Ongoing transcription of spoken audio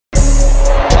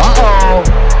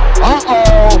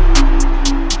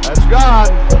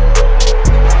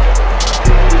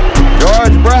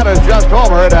John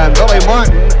Tolbert and Billy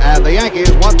Martin, and the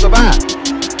Yankees want the bat.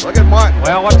 Look at Martin.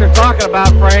 Well, what they're talking about,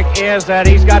 Frank, is that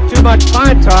he's got too much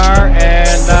pine tar,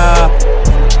 and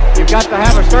you've got to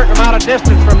have a certain amount of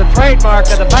distance from the trademark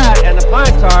of the bat and the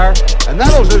pine tar. And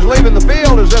Nettles is leaving the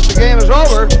field as if the game is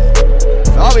over.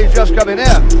 Oh, he's just coming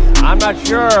in. I'm not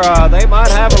sure. They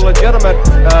might have a legitimate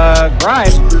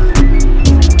gripe.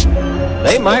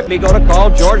 They might be going to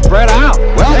call George Brett out.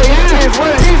 Well, the Yankees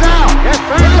win. He's out. Yes,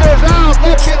 sir. Brett is out.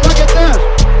 Look at this.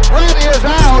 Brett is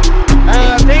out.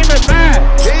 And the team is back.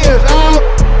 He is out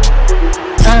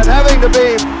and having to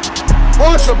be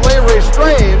forcibly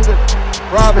restrained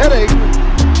from hitting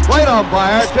plate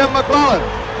umpire Tim McClellan.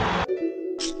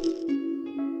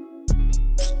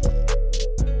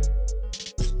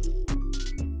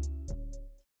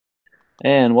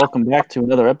 And welcome back to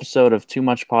another episode of Too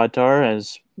Much Pod Tar.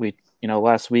 As we,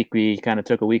 last week we kind of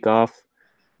took a week off.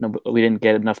 No, we didn't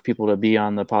get enough people to be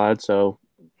on the pod, so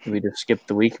we just skipped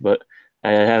the week. But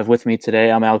I have with me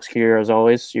today, I'm Alex Keir, as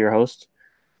always, your host.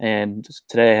 And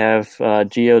today I have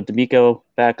Gio D'Amico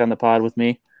back on the pod with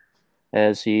me,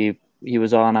 as he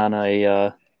was on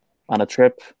a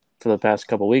trip for the past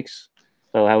couple weeks.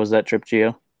 So how was that trip,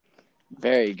 Gio?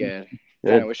 Very good.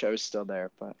 I wish I was still there,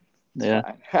 but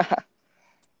yeah.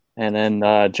 And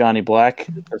then Johnny Black,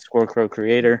 the Squirrel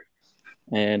Creator,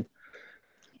 and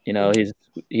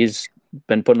he's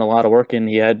been putting a lot of work in.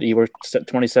 He worked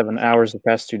 27 hours the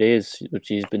past 2 days, which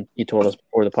he told us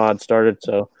before the pod started.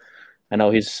 So I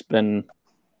know he's been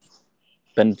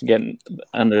getting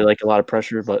under like a lot of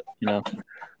pressure, but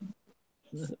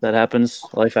that happens.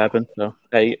 Life happens. So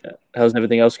hey, how's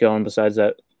everything else going besides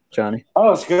that, Johnny?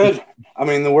 Oh, it's good. I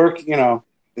mean, the work,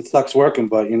 it sucks working,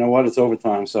 but you know what? It's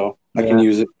overtime, so I can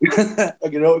use it. I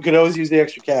could always use the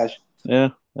extra cash.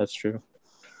 Yeah, that's true.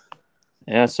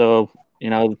 Yeah, so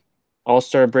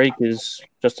All-Star break is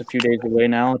just a few days away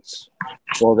now.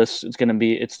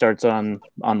 It starts on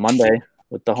Monday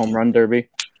with the Home Run Derby,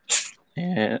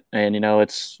 and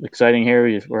it's exciting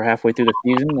here. We're halfway through the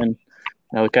season, and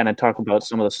now we kind of talk about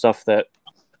some of the stuff that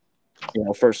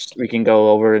first we can go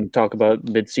over and talk about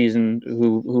mid-season,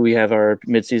 who we have our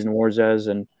mid-season awards as,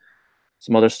 and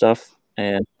some other stuff.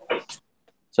 And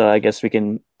so I guess we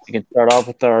can start off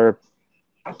with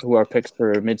who our picks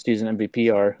for mid-season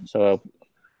MVP are. So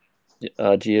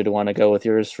Gio, do you want to go with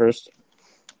yours first?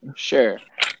 Sure.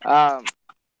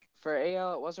 For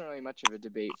AL, it wasn't really much of a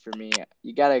debate for me.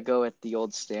 You got to go with the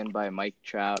old standby Mike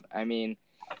Trout. I mean,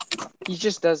 he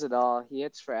just does it all. He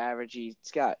hits for average. He's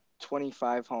got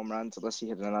 25 home runs, unless he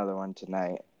hit another one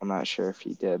tonight. I'm not sure if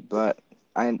he did, but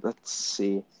let's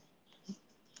see.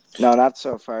 No, not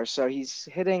so far. So he's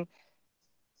hitting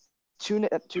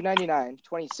 299,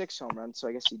 26 home runs, so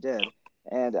I guess he did.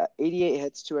 And 88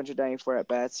 hits, 294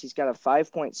 at-bats. He's got a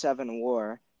 5.7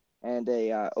 WAR and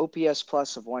a OPS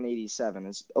plus of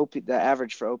 187. The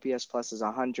average for OPS plus is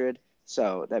 100,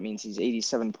 so that means he's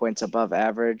 87 points above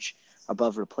average,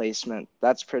 above replacement.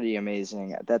 That's pretty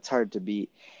amazing. That's hard to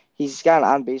beat. He's got an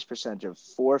on-base percentage of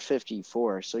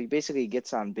 454, so he basically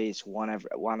gets on base one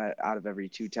out of every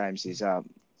 2 times he's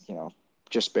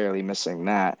just barely missing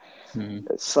that. Mm-hmm.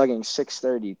 Slugging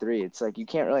 633. It's like you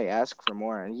can't really ask for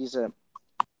more. And he's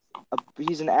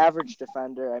an average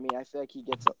defender. I mean, I feel like he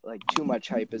gets like too much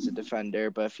hype as a defender,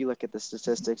 but if you look at the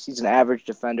statistics, he's an average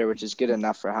defender, which is good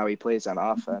enough for how he plays on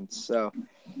offense. So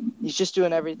he's just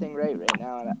doing everything right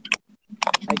now, and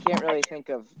I can't really think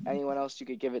of anyone else you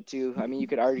could give it to. I mean, you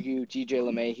could argue TJ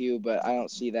LeMahieu, but I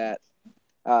don't see that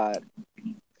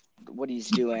what he's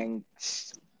doing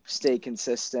stay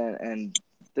consistent, and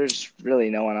there's really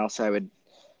no one else I would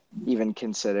even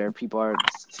consider. People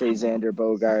say Xander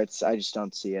Bogaerts. I just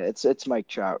don't see it. It's Mike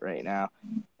Trout right now.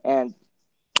 And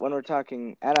when we're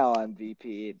talking NL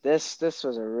MVP, this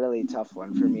was a really tough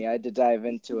one for me. I had to dive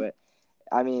into it.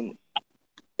 I mean,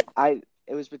 it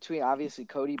was between obviously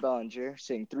Cody Bellinger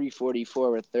hitting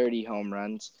 344 with 30 home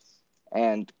runs,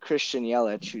 and Christian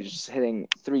Yelich, who's hitting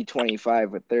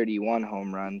 325 with 31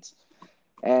 home runs.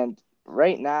 And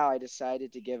right now, I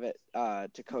decided to give it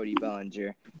to Cody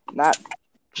Bellinger, not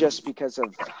just because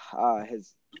of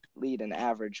his lead and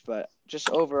average, but just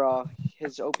overall,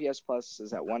 his OPS plus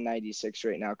is at 196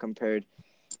 right now compared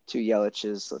to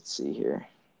Yelich's. Let's see here.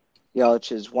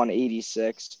 Yelich's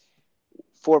 186,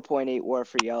 4.8 WAR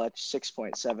for Yelich,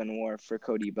 6.7 WAR for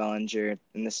Cody Bellinger,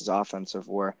 and this is offensive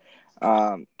WAR.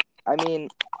 I mean,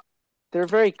 they're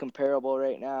very comparable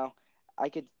right now. I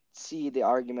could see the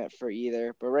argument for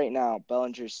either, but right now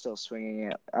Bellinger's still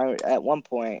swinging it. At one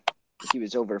point, he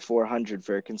was over 400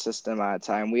 for a consistent amount of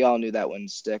time. We all knew that wouldn't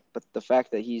stick, but the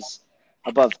fact that he's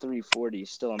above 340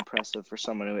 is still impressive for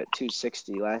someone who hit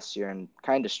 260 last year and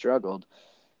kind of struggled.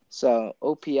 So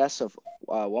OPS of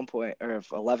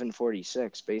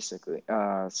 1146 basically.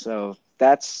 So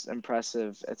that's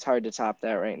impressive. It's hard to top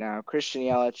that right now. Christian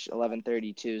Yelich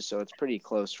 1132, so it's pretty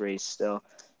close race still.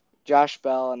 Josh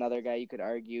Bell, another guy you could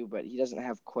argue, but he doesn't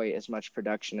have quite as much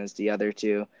production as the other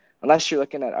two, unless you're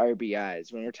looking at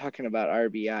RBIs. When we're talking about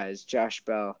RBIs, Josh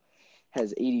Bell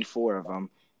has 84 of them.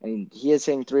 And he is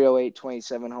hitting 308,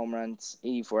 27 home runs,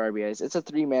 84 RBIs. It's a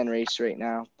three-man race right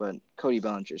now, but Cody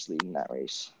Bellinger's leading that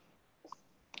race.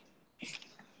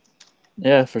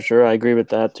 Yeah, for sure. I agree with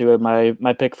that too. My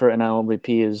pick for NL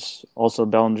MVP is also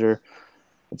Bellinger.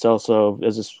 It's also,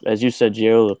 as you said,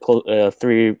 Gio, a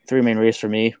three main race for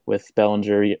me with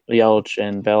Bellinger, Yelich,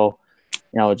 and Bell.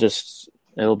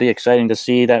 It'll be exciting to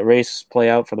see that race play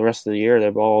out for the rest of the year.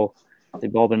 They've all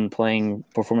been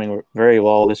performing very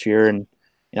well this year, and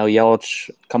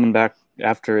Yelich coming back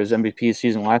after his MVP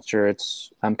season last year.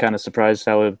 I'm kind of surprised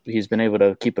how he's been able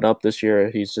to keep it up this year.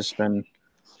 He's just been,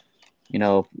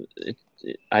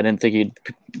 I didn't think he'd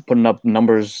putting up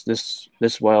numbers this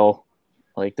well.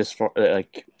 This far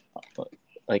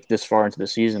into the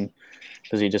season,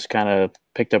 because he just kind of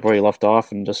picked up where he left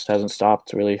off and just hasn't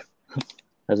stopped really.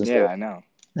 I know.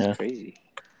 Yeah. It's crazy.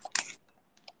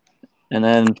 And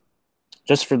then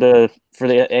just for the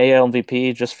AL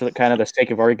MVP, just for the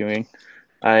sake of arguing,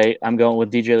 I'm going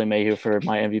with DJ LeMahieu for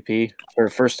my MVP for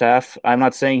first half. I'm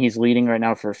not saying he's leading right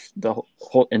now for the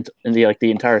whole in the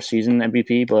entire season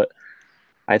MVP, but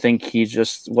I think he's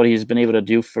just what he's been able to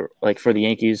do for the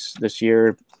Yankees this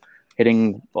year,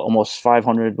 hitting almost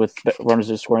 500 with runners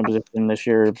in scoring position this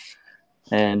year,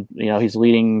 and he's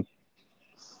leading.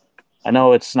 I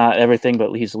know it's not everything,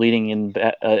 but he's leading in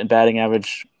batting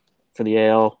average for the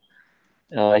AL.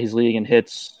 He's leading in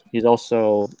hits. He's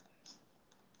also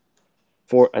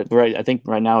I think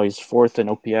right now he's fourth in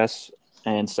OPS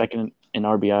and second in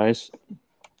RBIs.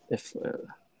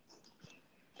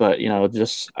 But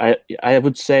I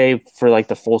would say for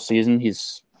the full season,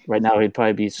 he's right now he'd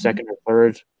probably be second or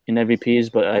third in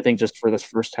MVPs. But I think just for this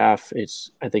first half,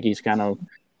 I think he's kind of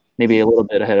maybe a little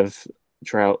bit ahead of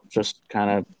Trout, just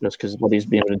because of what he's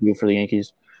been able to do for the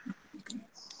Yankees.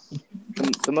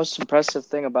 The most impressive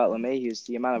thing about LeMahieu is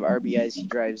the amount of RBIs he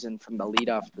drives in from the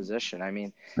leadoff position. I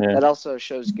mean, that also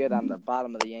shows good on the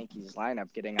bottom of the Yankees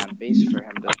lineup, getting on base for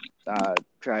him to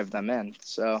drive them in.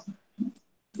 So,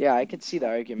 yeah, I could see the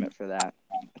argument for that.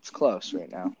 It's close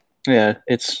right now. Yeah,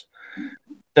 it's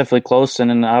definitely close, and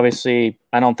then obviously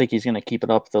I don't think he's going to keep it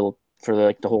up for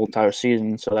the whole entire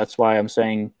season. So that's why I'm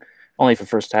saying only for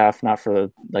first half, not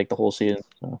for the whole season.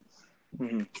 So.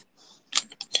 Mm-hmm.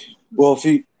 Well,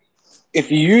 if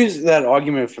you use that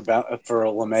argument for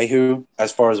LeMahieu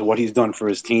as far as what he's done for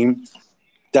his team,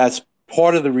 that's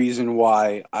part of the reason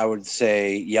why I would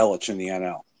say Yelich in the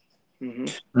NL. Mm-hmm.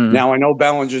 Mm-hmm. Now I know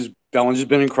Bellinger's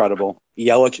been incredible.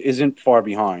 Yelich isn't far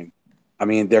behind. I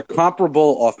mean, they're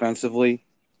comparable offensively.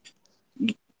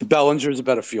 Bellinger's a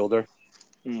better fielder.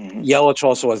 Mm-hmm. Yelich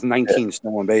also has 19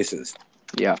 stolen bases.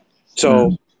 Yeah.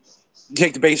 So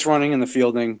take the base running and the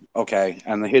fielding, okay,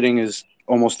 and the hitting is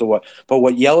almost the what. But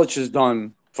what Yelich has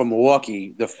done for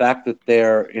Milwaukee, the fact that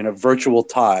they're in a virtual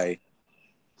tie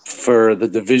for the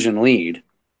division lead,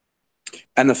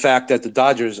 and the fact that the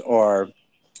Dodgers are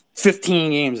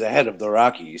 15 games ahead of the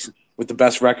Rockies with the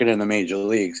best record in the major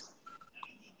leagues.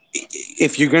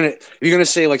 If you're gonna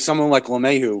say someone like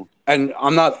LeMahieu, and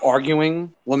I'm not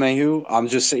arguing LeMahieu, I'm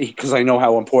just saying because I know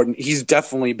how important he's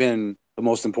definitely been the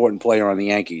most important player on the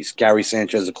Yankees. Gary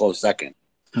Sanchez a close second,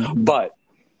 but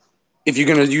if you're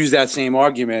going to use that same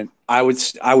argument, I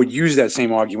would use that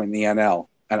same argument in the NL,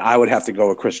 and I would have to go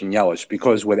with Christian Yelich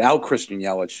because without Christian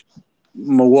Yelich,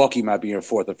 Milwaukee might be in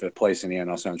fourth or fifth place in the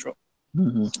NL Central.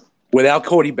 Mm-hmm. Without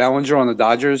Cody Bellinger on the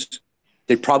Dodgers,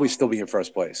 they'd probably still be in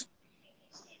first place.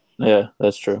 Yeah,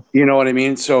 that's true. You know what I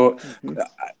mean? So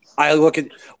I look at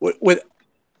with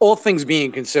all things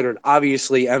being considered,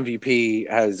 obviously MVP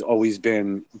has always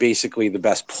been basically the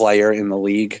best player in the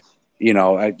league.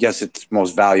 I guess it's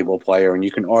most valuable player, and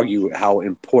you can argue how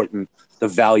important the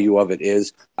value of it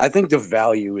is. I think the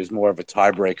value is more of a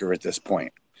tiebreaker at this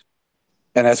point.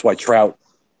 And that's why Trout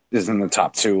is in the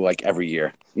top two every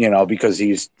year, because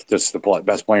he's just the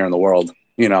best player in the world,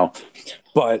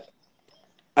 But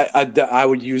I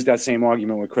would use that same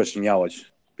argument with Christian Yelich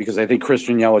because I think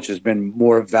Christian Yelich has been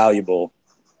more valuable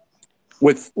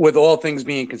with all things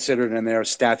being considered and their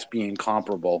stats being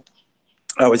comparable.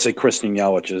 I would say Christian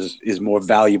Yelich is more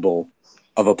valuable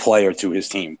of a player to his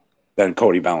team than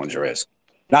Cody Bellinger is.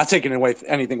 Not taking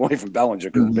anything away from Bellinger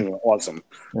because it's been awesome,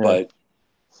 but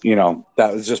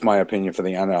that was just my opinion for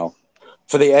the NL.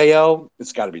 For the AL,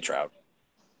 it's got to be Trout.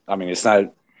 I mean, it's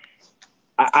not.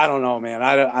 I don't know, man.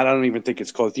 I don't even think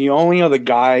it's close. The only other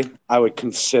guy I would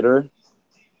consider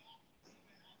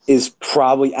is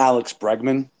probably Alex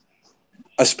Bregman,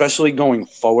 especially going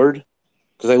forward,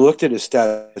 because I looked at his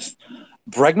stats.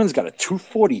 Bregman's got a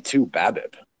 242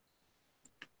 BABIP,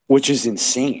 which is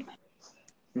insane,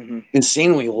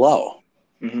 insanely low.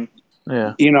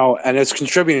 Yeah. You know, and it's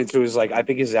contributing to his, like, I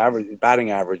think his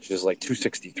batting average is like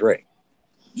 263.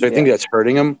 So I think that's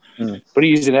hurting him. But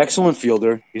he's an excellent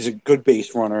fielder. He's a good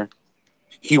base runner.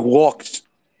 His walk to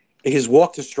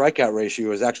strikeout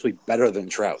ratio is actually better than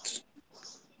Trout's.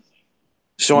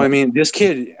 So I mean, this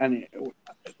kid's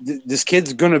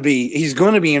gonna be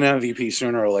an MVP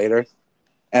sooner or later.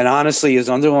 And honestly, his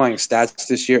underlying stats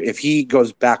this year, if he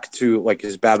goes back to, like,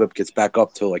 his BABIP gets back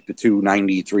up to like the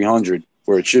 290, 300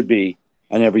 where it should be,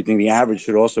 and everything, the average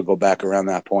should also go back around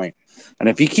that point. And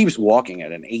if he keeps walking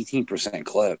at an 18%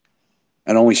 clip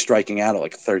and only striking out at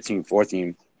like 13,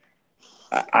 14,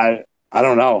 I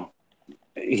don't know.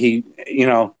 He's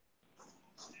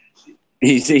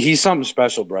something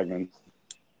special, Bregman.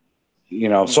 You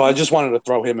know, so I just wanted to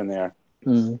throw him in there.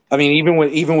 I mean, even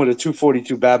with a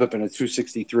 242 BABIP and a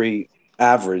 263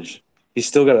 average, he's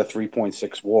still got a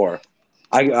 3.6 WAR.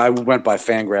 I went by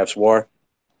Fangraphs WAR,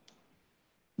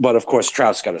 but of course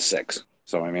Trout's got a 6.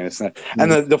 So I mean, it's not.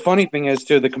 And the funny thing is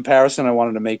too, the comparison I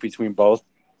wanted to make between both,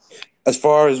 as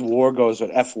far as WAR goes with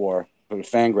FWAR for the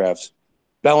Fangraphs,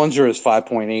 Bellinger is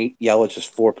 5.8, Yelich is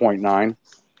 4.9,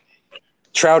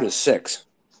 Trout is 6.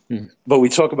 But we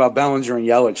talk about Bellinger and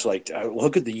Yelich, like,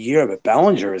 look at the year that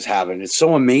Bellinger is having. It's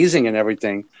so amazing and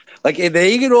everything. Like,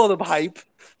 they get all the hype,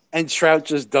 and Trout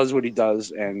just does what he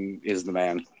does and is the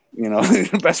man. You know,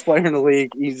 the best player in the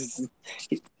league.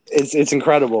 It's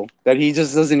incredible that he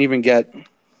just doesn't even get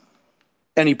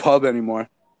any pub anymore.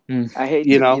 I hate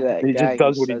You to know, be that he guy just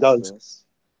does who what he says does. this.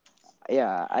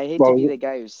 Yeah, I hate to be the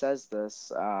guy who says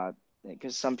this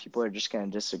because some people are just going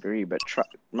to disagree. But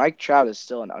Mike Trout is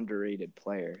still an underrated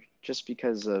player just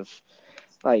because of,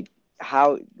 like,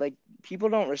 how, like, people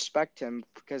don't respect him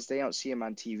because they don't see him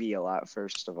on TV a lot,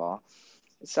 first of all.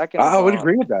 Second of all, I would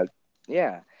agree with that.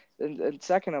 Yeah. And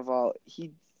second of all,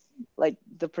 he, like,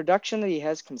 the production that he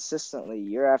has consistently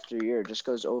year after year just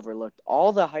goes overlooked.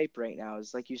 All the hype right now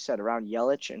is, like you said, around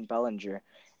Yelich and Bellinger.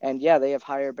 And yeah, they have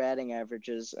higher batting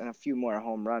averages and a few more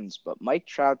home runs. But Mike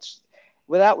Trout's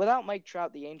without Mike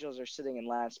Trout, the Angels are sitting in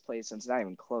last place, and it's not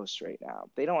even close right now.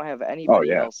 They don't have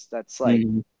anybody else that's like they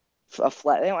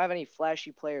don't have any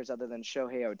flashy players other than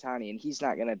Shohei Ohtani, and he's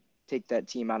not gonna take that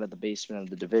team out of the basement of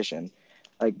the division.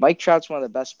 Like, Mike Trout's one of the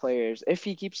best players. If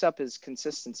he keeps up his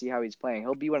consistency how he's playing,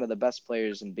 he'll be one of the best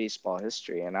players in baseball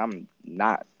history, and I'm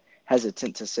not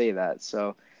hesitant to say that.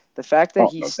 So the fact that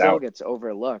he still gets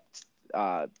overlooked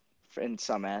in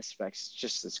some aspects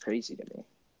just is crazy to me.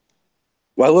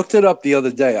 Well, I looked it up the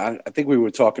other day. I think we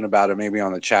were talking about it maybe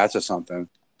on the chats or something.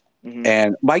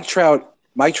 And Mike Trout's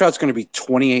going to be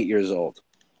 28 years old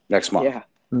next month.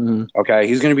 Yeah. Okay,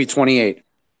 he's going to be 28.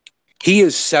 He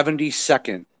is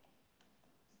 72nd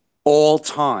all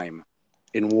time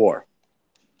in WAR.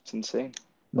 It's insane.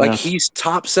 Like, he's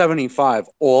top 75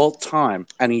 all time,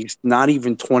 and he's not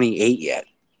even 28 yet.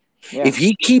 Yeah. If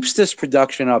he keeps this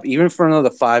production up, even for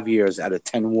another 5 years at a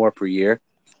 10 WAR per year,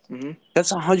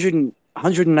 that's 119,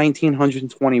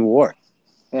 120 WAR.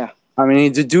 Yeah. I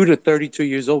mean, the dude at 32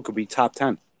 years old could be top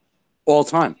 10 all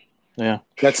time. Yeah.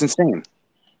 That's insane.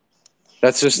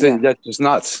 That's just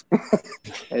nuts.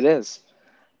 It is.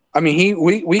 I mean,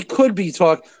 we could be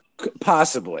talking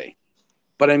possibly,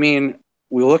 but I mean,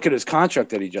 we look at his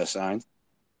contract that he just signed.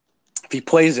 If he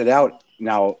plays it out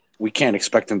now, we can't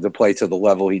expect him to play to the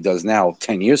level he does now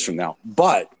 10 years from now.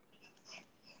 But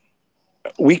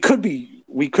we could be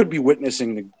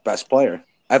witnessing the best player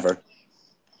ever.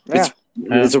 Yeah.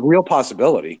 It's a real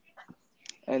possibility.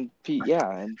 And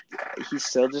and he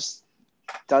still just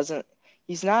doesn't.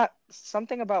 He's not.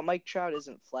 Something about Mike Trout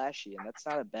isn't flashy, and that's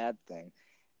not a bad thing.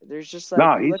 There's just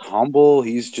like he's humble.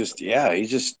 He's just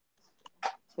goes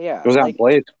out and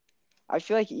plays. I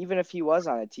feel like even if he was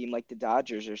on a team like the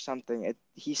Dodgers or something,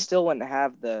 he still wouldn't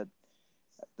have the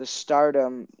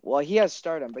stardom. Well, he has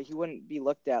stardom, but he wouldn't be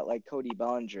looked at like Cody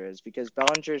Bellinger is, because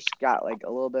Bellinger's got like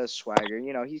a little bit of swagger.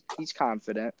 You know, he's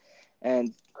confident,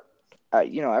 and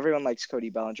everyone likes Cody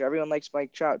Bellinger. Everyone likes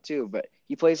Mike Trout too, but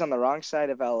he plays on the wrong side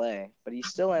of LA. But he's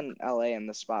still in LA in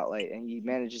the spotlight, and he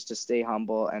manages to stay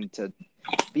humble and to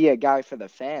be a guy for the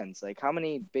fans. Like, how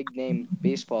many big name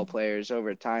baseball players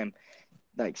over time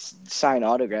like sign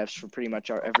autographs for pretty much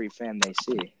every fan they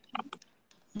see?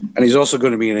 And he's also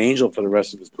going to be an Angel for the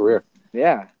rest of his career.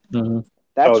 Yeah,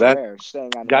 that's rare.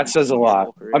 Staying on that says a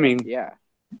lot. I mean,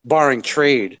 barring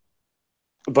trade,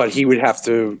 but he would have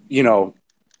to,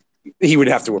 he would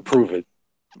have to approve it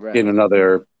Right. in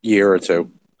another year or two.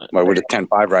 Well, with the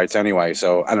 10-5 rights anyway.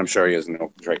 So, and I'm sure he has an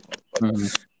open trade. But,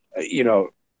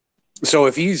 so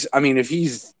if he's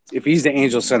the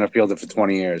Angels center fielder for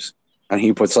 20 years and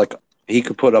he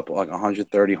could put up like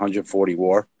 130, 140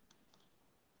 WAR,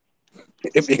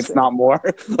 if not more.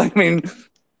 I mean,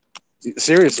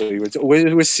 seriously,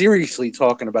 we're seriously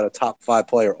talking about a top 5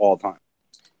 player all time.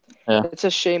 Yeah. It's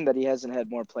a shame that he hasn't had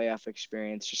more playoff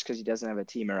experience just because he doesn't have a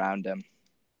team around him.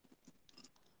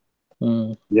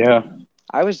 Yeah.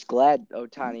 I was glad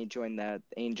Ohtani joined the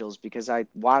Angels because I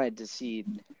wanted to see,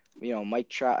 Mike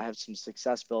Trout have some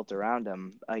success built around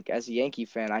him. Like, as a Yankee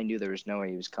fan, I knew there was no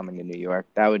way he was coming to New York.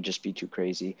 That would just be too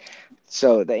crazy.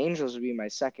 So the Angels would be my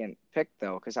second pick,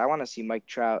 though, because I want to see Mike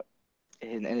Trout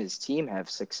and his team have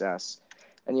success.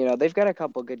 And, they've got a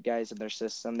couple good guys in their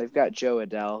system. They've got Joe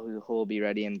Adele, who will be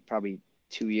ready in probably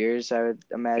 2 years, I would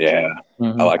imagine.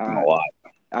 Yeah. I like him a lot.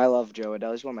 I love Joe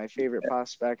Adele. He's one of my favorite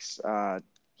prospects.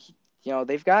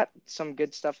 They've got some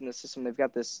good stuff in the system. They've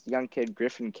got this young kid,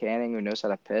 Griffin Canning, who knows how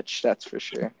to pitch. That's for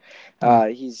sure.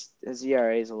 His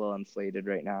ERA is a little inflated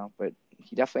right now, but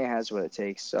he definitely has what it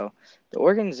takes. So the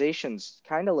organization's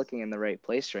kind of looking in the right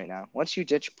place right now. Once you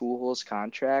ditch Pujols'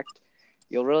 contract,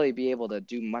 you'll really be able to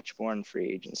do much more in free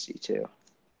agency too.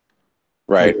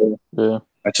 Right. Yeah.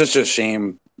 It's just a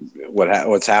shame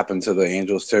what's happened to the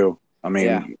Angels too. I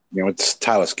mean, it's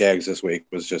Tyler Skaggs this week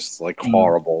was just like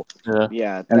horrible.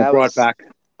 Yeah, and it brought back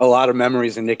a lot of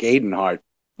memories of Nick Adenhart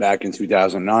back in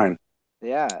 2009.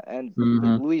 Yeah, and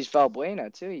Luis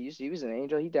Valbuena too. He was an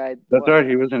Angel. He died. That's right.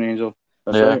 He was an Angel.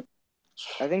 That's right.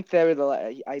 I think they were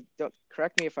I don't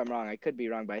correct me if I'm wrong. I could be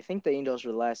wrong, but I think the Angels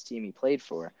were the last team he played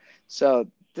for. So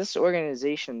this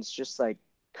organization's just like,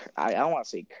 I don't want to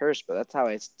say cursed, but that's how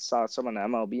I saw someone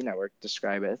on MLB Network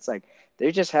describe it. It's like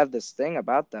they just have this thing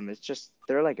about them. It's just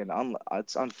they're like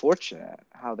it's unfortunate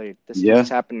how this keeps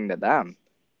happening to them.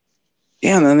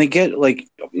 Yeah, and then they get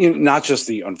not just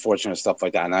the unfortunate stuff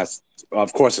like that, and that's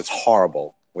of course it's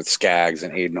horrible with Skaggs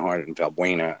and Adenhart and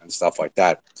Valbuena and stuff like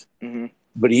that. Mm-hmm.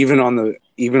 But even on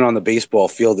the baseball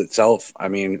field itself, I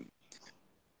mean,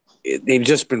 they've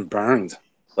just been burned.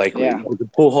 With the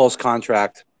Pujols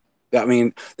contract. I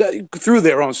mean, through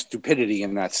their own stupidity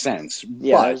in that sense.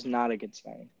 Yeah, but, that was not a good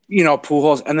sign.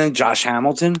 Pujols, and then Josh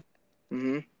Hamilton.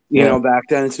 Mm-hmm. Back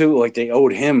then too, they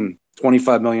owed him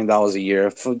 $25 million a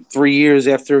year for 3 years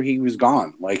after he was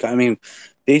gone.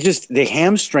 They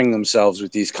hamstring themselves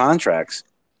with these contracts.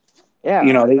 Yeah,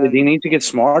 they need to get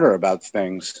smarter about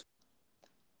things.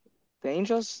 The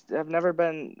Angels have never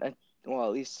been, at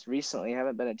least recently,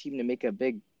 haven't been a team to make a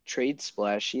big trade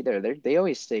splash either. They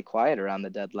always stay quiet around the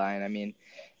deadline. I mean,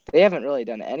 they haven't really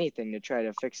done anything to try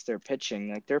to fix their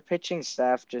pitching. Their pitching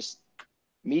staff just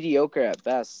mediocre at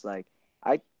best.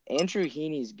 Andrew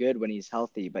Heaney's good when he's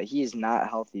healthy, but he's not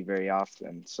healthy very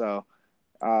often. So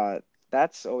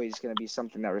that's always going to be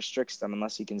something that restricts them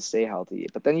unless he can stay healthy.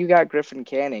 But then you got Griffin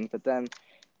Canning, but then,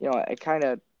 it kind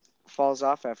of falls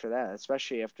off after that,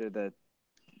 especially after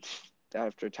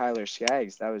Tyler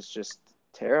Skaggs. That was just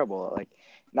terrible.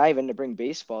 Not even to bring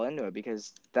baseball into it,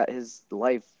 because that his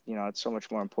life, it's so much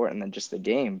more important than just the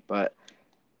game. But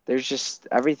there's just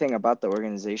everything about the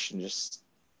organization just,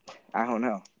 I don't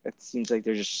know. It seems like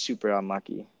they're just super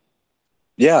unlucky.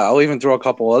 Yeah, I'll even throw a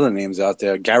couple other names out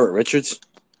there. Garrett Richards.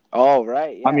 Oh,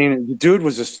 right. Yeah. I mean, the dude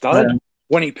was a stud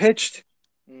when he pitched.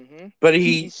 Mm-hmm. But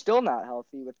he's still not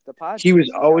healthy with the Padres. He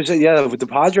was always with the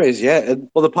Padres. Yeah,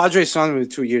 well, the Padres signed him with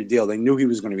a 2-year deal. They knew he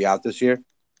was going to be out this year.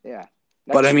 Yeah,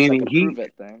 but I mean, prove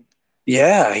it thing.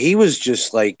 Yeah, he was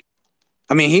just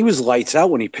he was lights out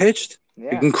when he pitched.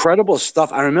 Yeah. Incredible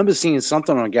stuff. I remember seeing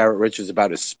something on Garrett Richards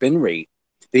about his spin rate.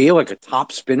 He had a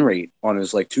top spin rate on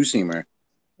his two-seamer,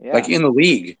 in the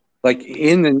league,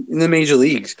 in the major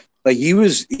leagues. He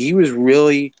was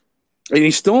really, and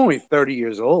he's still only 30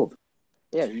 years old.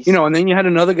 Yeah, and then you had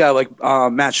another guy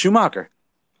Matt Schumacher.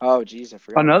 Oh, geez, I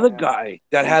forgot. Another guy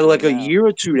that had a year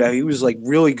or two that he was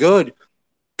really good.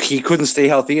 He couldn't stay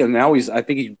healthy, and now I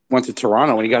think he went to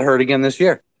Toronto and he got hurt again this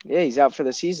year. Yeah, he's out for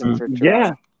the season for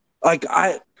Toronto.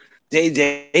 Yeah,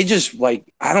 they just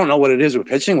I don't know what it is with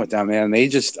pitching with them, man. They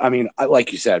just,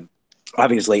 like you said,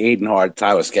 obviously Adenhart,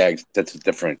 Tyler Skaggs, that's a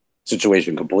different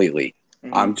situation completely.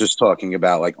 Mm-hmm. I'm just talking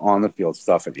about on the field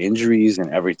stuff and injuries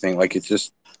and everything. It's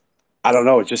just, I don't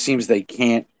know. It just seems they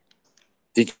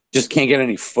just can't get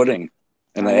any footing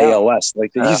in the ALS. They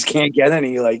just can't get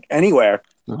any anywhere.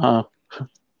 Uh-huh.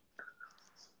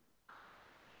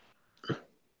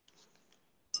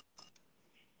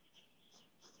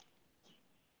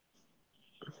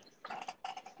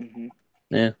 Mm-hmm.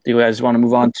 Yeah. Do you guys want to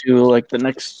move on to like the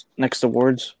next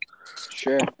awards?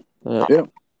 Sure. Yeah.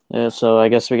 Yeah. So I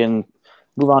guess we can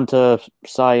move on to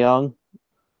Cy Young.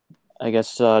 I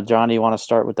guess John, do you want to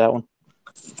start with that one?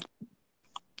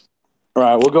 All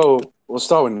right, we'll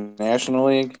start with National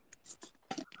League.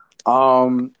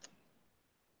 I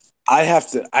have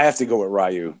to go with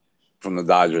Ryu from the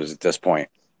Dodgers at this point.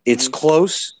 It's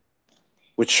close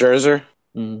with Scherzer.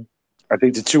 Mm-hmm. I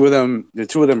think the two of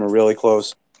them are really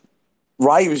close.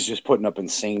 Ryu's just putting up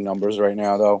insane numbers right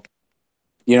now, though.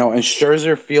 You know, and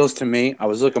Scherzer feels to me, I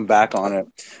was looking back on it,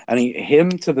 and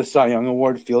him to the Cy Young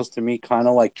Award feels to me kind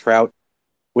of like Trout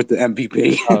with the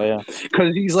MVP. Oh yeah.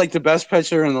 Because he's like the best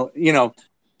pitcher in the, you know,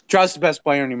 Trout's the best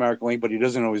player in the American League, but he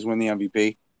doesn't always win the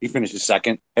MVP. He finishes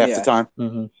second half the time.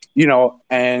 Mm-hmm. You know,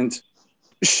 and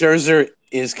Scherzer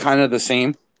is kind of the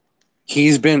same.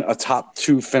 He's been a top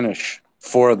 2 finish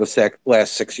for the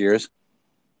last 6 years.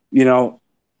 You know,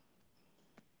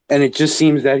 and it just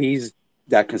seems that he's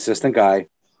that consistent guy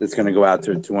that's going to go out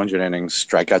to 200 innings,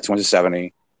 strike out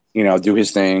 270, you know, do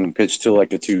his thing, pitch to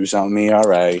like a 2-something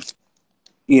ERA.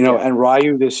 You know, and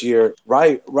Ryu this year,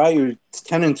 Ryu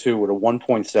 10-2 with a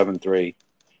 1.73.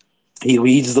 He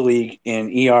leads the league in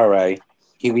ERA.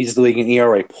 He leads the league in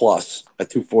ERA plus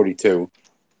at 2.42.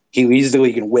 He leads the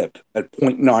league in WHIP at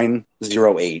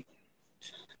 .908.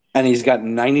 And he's got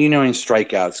 99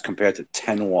 strikeouts compared to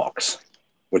 10 walks,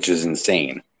 which is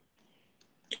insane.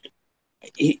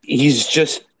 He's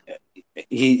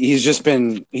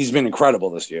been incredible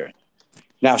this year.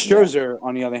 Now Scherzer,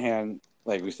 on the other hand,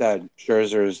 like we said,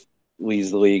 Scherzer leads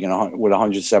the league with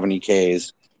 170 Ks.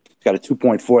 He's got a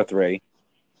 2.43.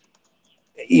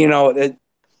 You know,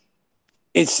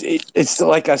 it's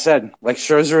like I said, like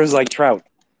Scherzer is like Trout.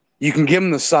 You can give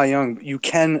him the Cy Young. You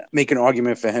can make an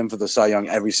argument for him for the Cy Young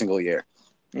every single year.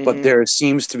 Mm-hmm. But there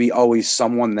seems to be always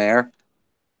someone there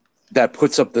that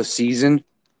puts up the season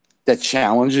that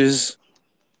challenges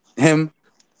him.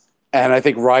 And I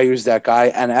think Ryu's that guy.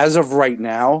 And as of right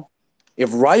now,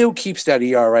 if Ryu keeps that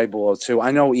ERA below 2, I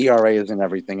know ERA isn't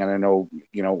everything, and I know,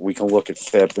 you know, we can look at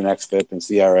FIP and XFIP and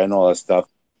CRA and all that stuff.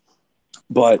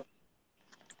 But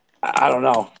I don't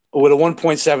know. With a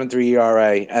 1.73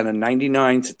 ERA and a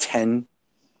 99 to 10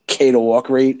 K to walk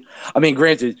rate, I mean,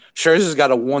 granted, Scherzer's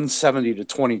got a 170 to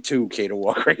 22 K to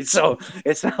walk rate, so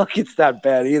it's not like it's that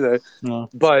bad either. No.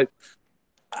 But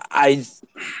I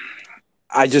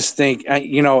just think,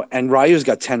 you know, and Ryu's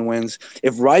got 10 wins.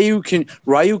 If Ryu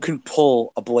can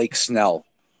pull a Blake Snell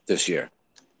this year.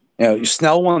 You know,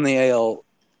 Snell won the AL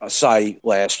Cy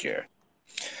last year.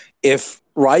 If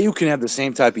Ryu can have the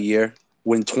same type of year,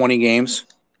 win 20 games,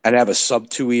 and have a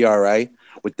sub-2 ERA,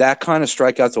 with that kind of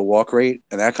strikeout to walk rate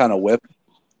and that kind of whip,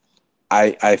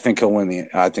 I think he'll win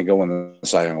the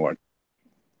Cy Young Award.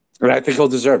 And I think he'll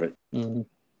deserve it. Mm-hmm.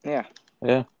 Yeah.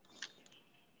 Yeah.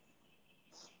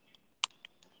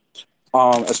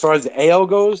 As far as the AL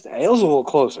goes, the AL's a little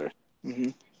closer.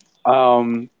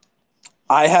 Mm-hmm.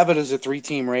 I have it as a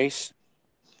 3-team race.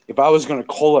 If I was going to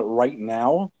call it right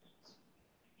now,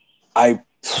 I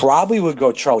probably would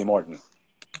go Charlie Morton.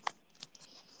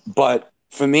 But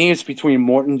for me, it's between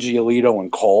Morton, Giolito,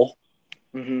 and Cole.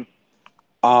 Mm-hmm.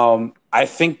 I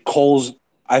think Cole's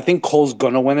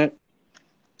going to win it.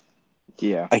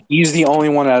 Yeah. He's the only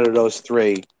one out of those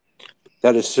 3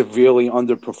 that is severely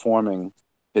underperforming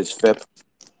his FIP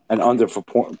and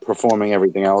underperforming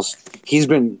everything else. He's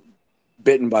been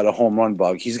bitten by the home run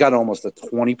bug. He's got almost a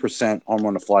 20% home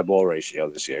run to fly ball ratio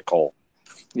this year, Cole.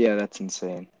 Yeah, that's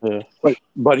insane. Yeah.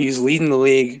 But he's leading the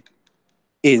league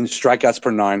in strikeouts per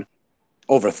 9,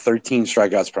 over 13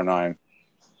 strikeouts per 9.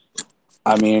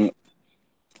 I mean,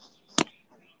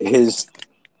 his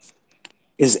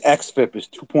xFIP is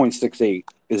 2.68.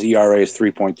 His ERA is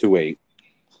 3.28.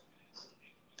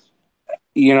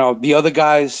 You know, the other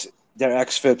guys, their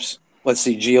xFIPs, let's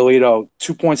see, Giolito,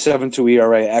 2.72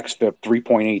 ERA, xFIP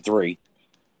 3.83.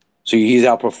 So he's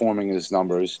outperforming his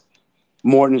numbers.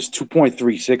 Morton's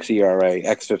 2.36 ERA,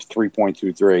 xFIP's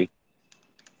 3.23.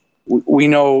 We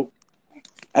know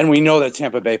that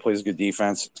Tampa Bay plays good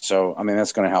defense, so, I mean,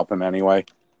 that's going to help him anyway.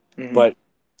 Mm-hmm. But,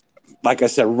 like I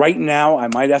said, right now I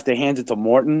might have to hand it to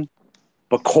Morton,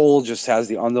 but Cole just has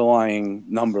the underlying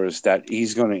numbers that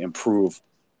he's going to improve.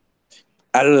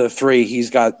 Out of the 3, he's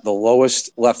got the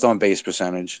lowest left on base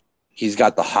percentage. He's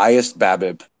got the highest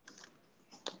BABIP.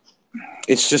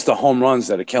 It's just the home runs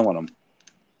that are killing him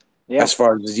as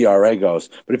far as his ERA goes.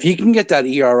 But if he can get that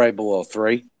ERA below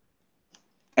 3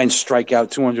 and strike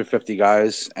out 250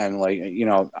 guys, and, like, you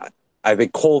know, I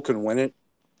think Cole can win it.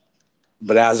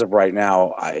 But as of right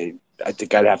now, I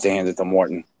think I'd have to hand it to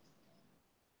Morton.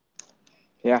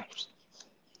 Yeah.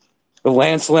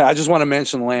 Lance Lynn. I just want to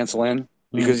mention Lance Lynn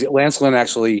because Lance Lynn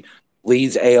actually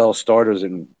leads AL starters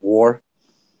in WAR.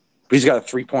 But he's got a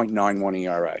 3.91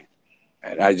 ERA.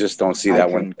 And I just don't see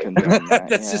that one. Condone that.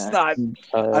 That's just Yeah.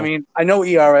 not. I mean, I know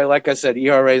ERA. Like I said,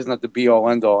 ERA is not the be all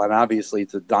end all, and obviously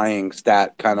it's a dying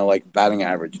stat, kind of like batting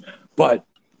average. But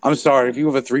I'm sorry if you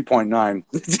have a 3.9,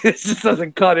 it just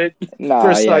doesn't cut it No, for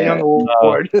a Cy yeah, Young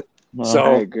award. I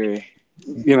So agree.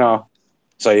 you know,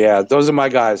 so yeah, those are my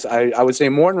guys. I would say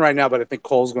Morton right now, but I think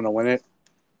Cole's going to win it.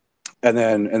 And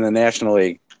then in the National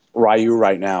League, Ryu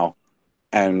right now,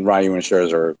 and Ryu and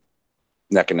Scherzer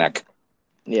neck and neck.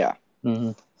 Yeah.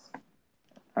 Mhm.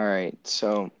 All right.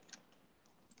 So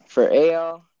for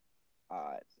AL,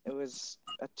 it was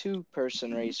a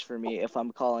two-person race for me if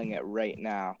I'm calling it right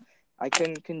now. I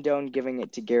couldn't condone giving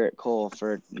it to Garrett Cole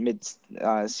for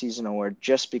mid-season award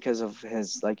just because of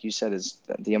his, like you said,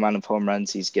 the amount of home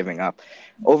runs he's giving up.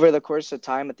 Over the course of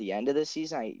time at the end of the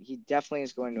season, he definitely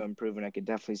is going to improve, and I could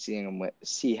definitely see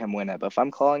him win it. But if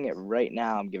I'm calling it right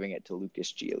now, I'm giving it to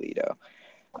Lucas Giolito.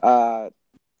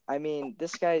 I mean,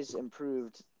 this guy's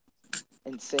improved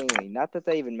insanely. Not that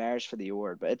even matters for the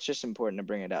award, but it's just important to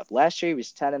bring it up. Last year he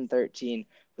was 10-13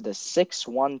 with a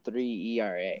 6.13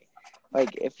 ERA.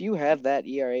 Like, if you have that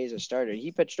ERA as a starter,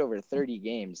 he pitched over 30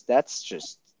 games. That's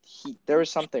just there was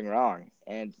something wrong,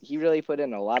 and he really put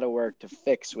in a lot of work to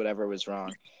fix whatever was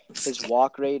wrong. His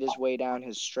walk rate is way down.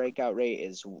 His strikeout rate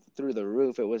is through the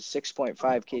roof. It was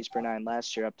 6.5 Ks per nine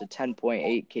last year, up to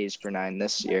 10.8 Ks per nine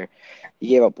this year. He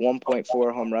gave up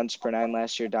 1.4 home runs per nine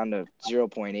last year, down to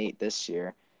 0.8 this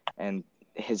year, and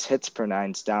his hits per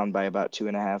nine's down by about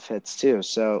 2.5 hits too.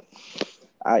 So,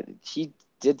 he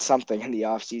did something in the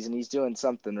offseason. He's doing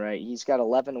something right. He's got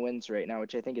 11 wins right now,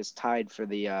 which I think is tied for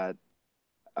the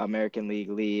American League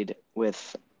lead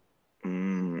with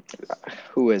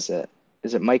who is it?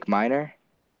 Is it Mike Minor?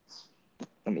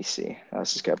 Let me see. Oh,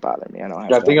 this is gonna bother me. I don't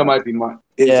have. I think it might be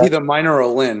It's either Minor or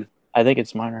Lynn. I think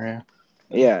it's Minor. Yeah.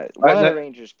 Yeah, one of the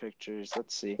Rangers pictures.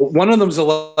 Let's see. One of them's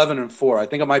 11-4. I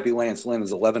think it might be Lance Lynn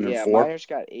is 11-4. Yeah, Minor's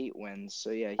got 8 wins.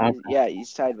 So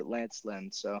he's tied with Lance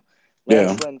Lynn. So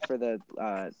Lance Lynn for the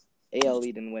AL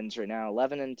lead in wins right now,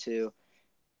 11-2,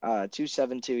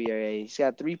 2.72 ERA. He's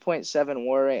got 3.7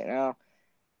 WAR right now,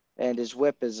 and his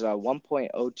WHIP is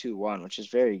 1.021, which is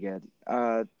very good.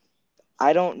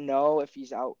 I don't know if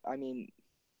he's out. I mean,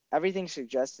 everything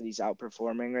suggests that he's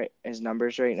outperforming his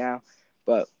numbers right now,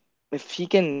 but if he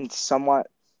can somewhat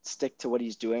stick to what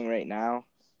he's doing right now,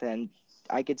 then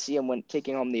I could see him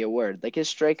taking home the award. Like, his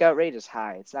strikeout rate is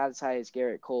high. It's not as high as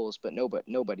Garrett Cole's, but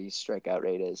nobody's strikeout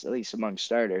rate is, at least among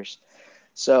starters.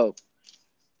 So,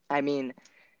 I mean,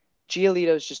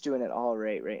 Giolito's just doing it all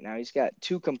right now. He's got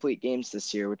 2 complete games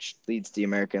this year, which leads the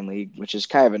American League, which is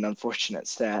kind of an unfortunate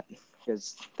stat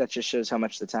because that just shows how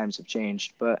much the times have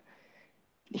changed. But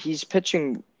he's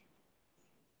pitching,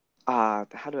 how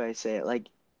do I say it? Like,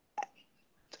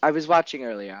 I was watching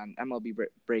earlier on MLB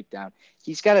Breakdown.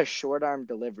 He's got a short arm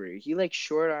delivery. He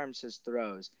short arms his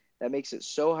throws. That makes it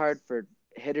so hard for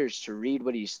hitters to read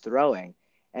what he's throwing.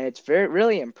 And it's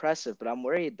really impressive, but I'm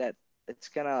worried that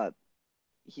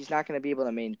he's not going to be able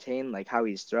to maintain how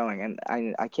he's throwing.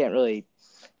 And I can't really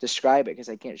describe it because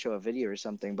I can't show a video or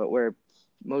something, but where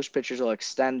most pitchers will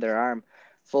extend their arm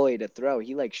fully to throw,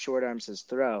 he short arms his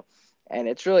throw. And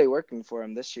it's really working for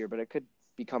him this year, but it could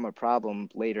become a problem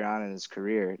later on in his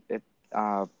career.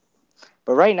 But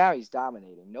right now he's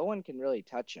dominating. No one can really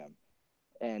touch him.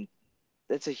 And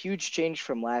it's a huge change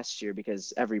from last year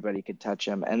because everybody could touch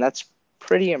him. And that's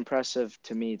pretty impressive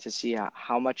to me to see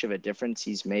how much of a difference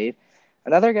he's made.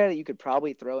 Another guy that you could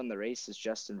probably throw in the race is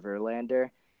Justin Verlander.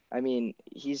 I mean,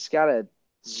 he's got a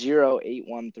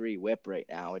 0.813 whip right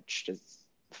now, which is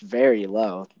very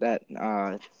low. That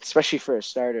especially for a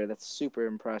starter, that's super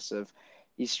impressive.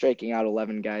 He's striking out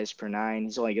 11 guys per nine.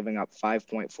 He's only giving up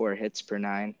 5.4 hits per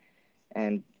nine.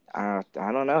 And I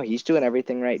don't know. He's doing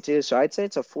everything right, too. So I'd say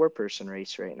it's a 4-person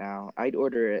race right now. I'd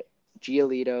order it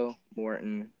Giolito,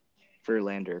 Morton,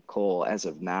 Verlander, Cole as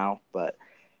of now. But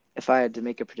if I had to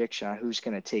make a prediction on who's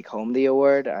going to take home the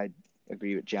award, I'd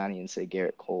agree with Johnny and say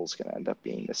Garrett Cole's going to end up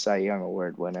being the Cy Young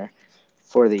Award winner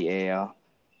for the AL.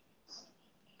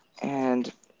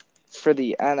 And for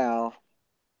the NL,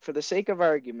 for the sake of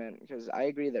argument, because I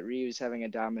agree that Ryu's having a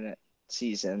dominant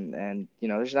season, and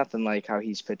there's nothing like how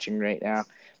he's pitching right now.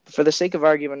 But for the sake of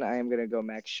argument, I am going to go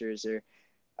Max Scherzer.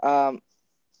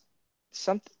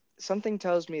 Something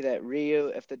tells me that Ryu,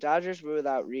 if the Dodgers were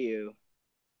without Ryu,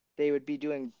 they would be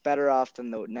doing better off than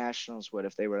the Nationals would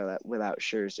if they were without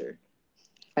Scherzer.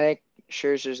 I think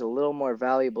Scherzer's a little more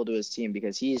valuable to his team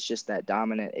because he's just that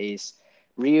dominant ace.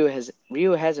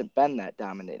 Ryu hasn't been that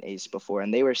dominant ace before,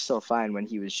 and they were still fine when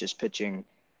he was just pitching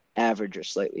average or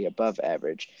slightly above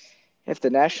average. If the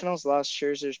Nationals lost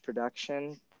Scherzer's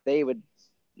production, they would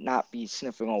not be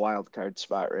sniffing a wild card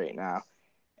spot right now.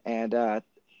 And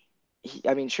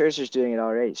Scherzer's doing it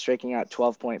already, striking out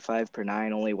 12.5 per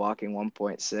nine, only walking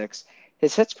 1.6.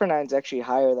 His hits per nine is actually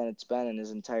higher than it's been in his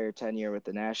entire tenure with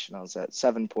the Nationals at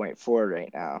 7.4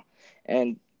 right now.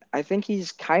 And I think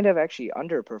he's kind of actually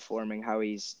underperforming how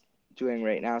he's doing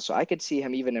right now. So I could see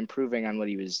him even improving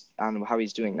on how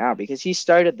he's doing now, because he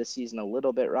started the season a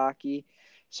little bit rocky.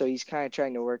 So he's kind of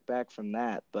trying to work back from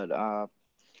that. But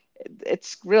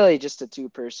it's really just a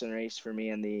two-person race for me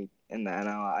in the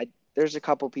NL. There's a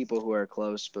couple people who are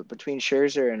close, but between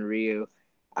Scherzer and Ryu,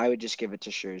 I would just give it to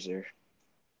Scherzer.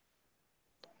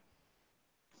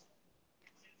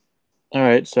 All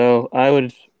right, so I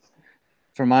would,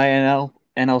 for my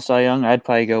NL Cy Young, I'd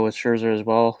probably go with Scherzer as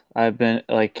well. I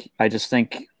just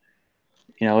think,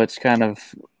 it's kind of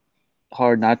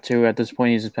hard not to at this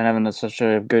point. He's been having such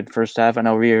a good first half. I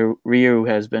know Ryu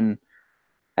has been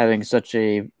having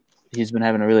he's been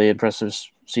having a really impressive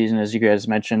season, as you guys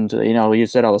mentioned. You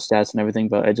said all the stats and everything,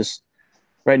 but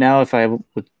right now, if I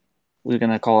was going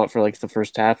to call it for like the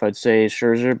first half, I'd say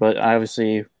Scherzer, but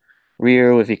obviously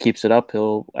Ryu, if he keeps it up,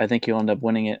 I think he'll end up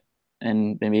winning it,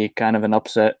 and maybe kind of an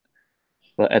upset,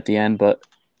 but at the end. But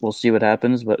we'll see what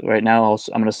happens. But right now,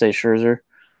 I'm going to say Scherzer,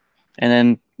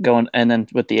 and then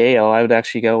with the AL, I would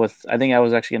actually go with. I think I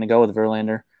was actually going to go with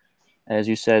Verlander, as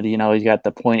you said. He's got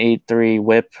the .83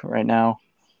 WHIP right now,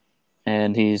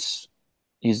 and he's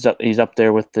up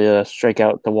there with the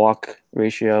strikeout to walk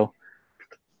ratio,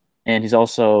 and he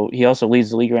also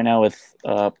leads the league right now with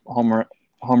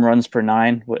home runs per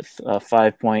nine with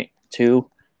 5.2.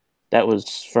 That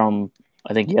was from,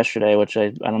 I think, yesterday, which I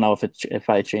don't know if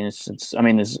I changed since.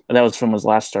 That was from his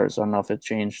last start, so I don't know if it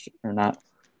changed or not.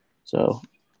 So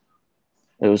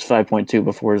it was 5.2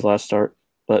 before his last start.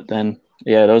 But then,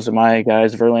 yeah, those are my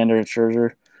guys, Verlander and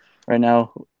Scherzer, right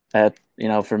now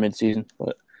for midseason.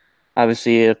 But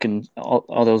obviously,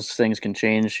 all those things can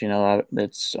change.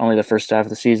 It's only the first half of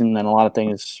the season, and a lot of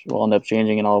things will end up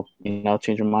changing, and I'll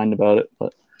change my mind about it.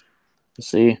 But we'll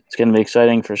see. It's going to be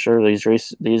exciting for sure.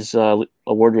 These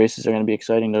award races are going to be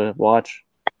exciting to watch.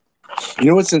 You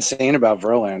know what's insane about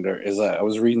Verlander is I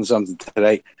was reading something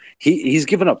today. He's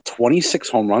given up 26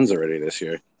 home runs already this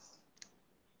year,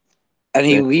 and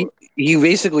he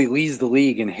basically leads the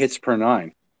league in hits per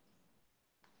nine.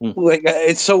 Like,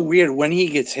 it's so weird when he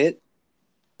gets hit,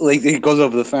 like it goes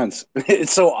over the fence.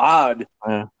 It's so odd.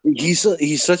 Yeah.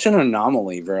 He's such an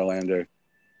anomaly, Verlander.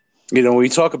 We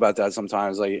talk about that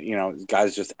sometimes. Like,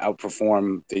 guys just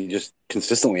outperform. They just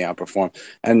consistently outperform,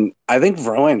 and I think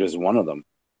Verlander is one of them.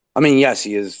 Yes,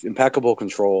 he has impeccable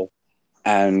control,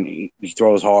 and he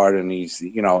throws hard, and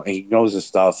he knows his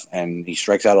stuff, and he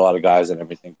strikes out a lot of guys and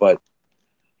everything. But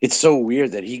it's so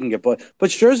weird that he can get. But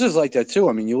Scherzer's like that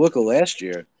too. You look at last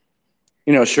year.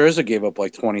 Scherzer gave up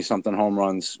like 20-something home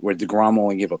runs, where DeGrom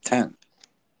only gave up 10.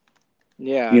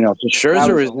 Yeah. So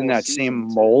Scherzer is in that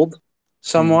same mold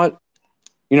somewhat.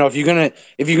 If you're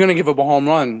gonna give up a home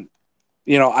run,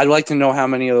 I'd like to know how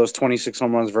many of those 26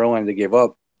 home runs Verlander gave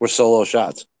up were solo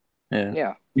shots.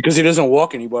 Yeah. Because he doesn't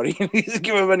walk anybody, and he doesn't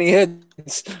give up any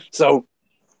hits. So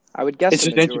I would guess it's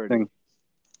just interesting.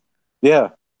 Yeah,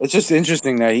 it's just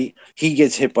interesting that he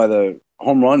gets hit by the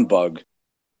home run bug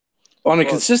on a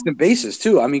consistent basis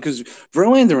too. Because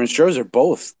Verlander and Scherzer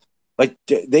both, like,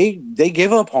 they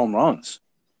give up home runs.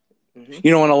 Mm-hmm.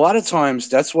 And a lot of times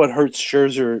that's what hurts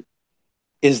Scherzer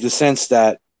is the sense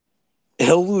that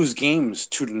he'll lose games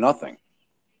 2-0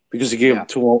 because he gave up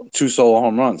two solo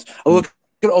home runs. Look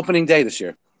at opening day this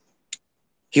year.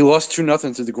 He lost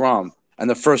 2-0 to DeGrom, and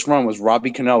the first run was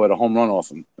Robbie Cano at a home run off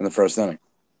him in the first inning.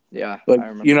 Yeah, like,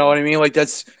 you know what I mean? Like,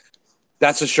 that's a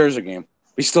Scherzer game.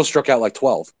 He still struck out like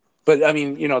 12. But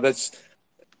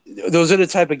those are the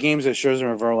type of games that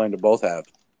Scherzer and Verlander both have.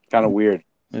 Kind of weird.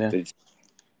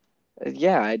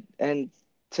 Yeah, and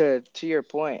to your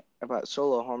point about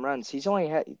solo home runs, he's only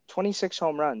had 26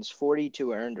 home runs,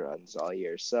 42 earned runs all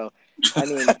year. So,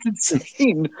 that's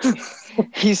insane.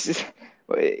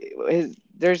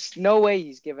 There's no way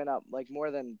he's given up like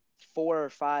more than 4 or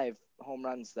 5 home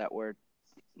runs that were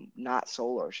not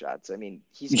solo shots.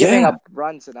 He's giving up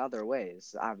runs in other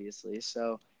ways, obviously.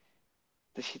 So,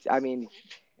 he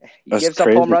gives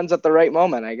up home runs at the right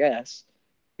moment, I guess.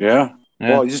 Yeah.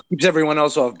 Well, he just keeps everyone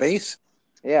else off base.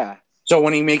 Yeah. So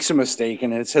when he makes a mistake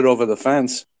and it's hit over the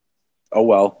fence, oh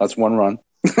well, that's one run.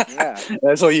 Yeah.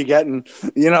 That's all you're getting.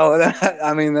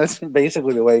 That's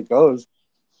basically the way it goes.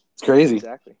 It's crazy.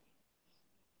 Exactly.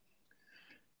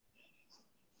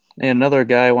 And another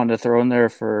guy I wanted to throw in there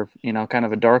for, kind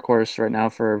of a dark horse right now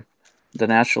for the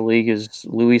National League is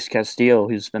Luis Castillo,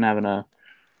 who's been having a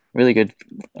really good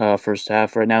first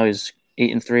half. Right now he's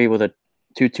 8-3 with a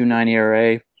 2.29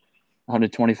 ERA,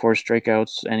 124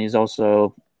 strikeouts, and he's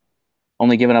also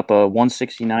only given up a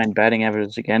 169 batting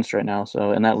average against right now.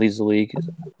 So, and that leads the league.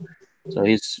 So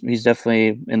he's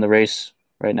definitely in the race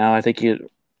right now. I think he's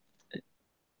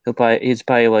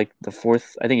probably like the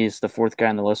fourth. I think he's the fourth guy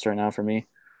on the list right now for me.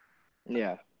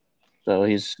 Yeah. So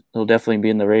he'll definitely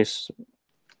be in the race.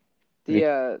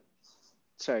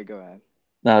 Sorry, go ahead.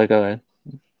 No, go ahead.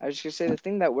 I was just gonna say the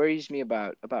thing that worries me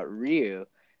about Ryu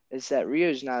is that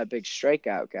Ryu's not a big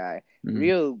strikeout guy. Mhm.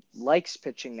 Ryu likes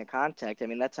pitching to contact. I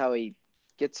mean, that's how he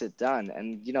gets it done,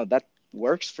 and that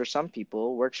works for some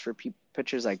people. Works for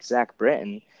pitchers like Zach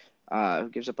Britton, who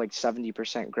gives up like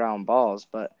 70% ground balls.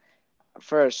 But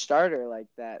for a starter like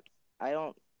that, I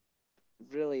don't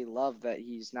really love that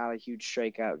he's not a huge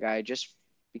strikeout guy, just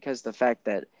because the fact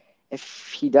that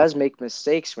if he does make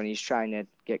mistakes when he's trying to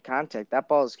get contact, that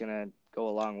ball is going to go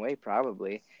a long way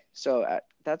probably. So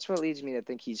that's what leads me to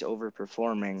think he's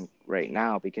overperforming right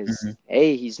now because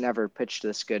A, he's never pitched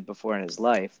this good before in his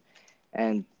life,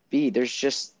 and B, there's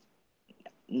just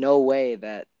no way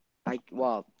that I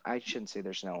shouldn't say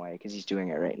there's no way because he's doing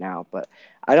it right now, but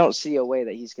I don't see a way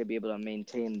that he's going to be able to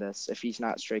maintain this if he's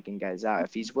not striking guys out.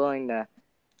 If he's willing to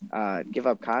give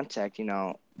up contact,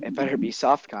 it better be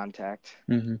soft contact.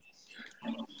 Mm-hmm.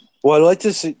 Well, I'd like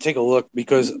to take a look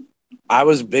because I had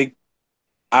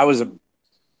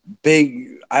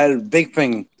a big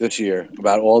thing this year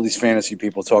about all these fantasy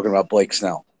people talking about Blake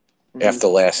Snell after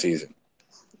last season.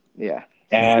 Yeah.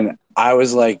 And I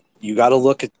was like, you got to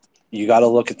look at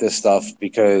this stuff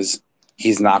because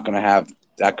he's not going to have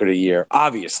that good a year.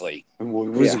 Obviously,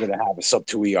 who's going to have a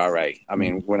sub-2 ERA? I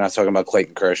mean, we're not talking about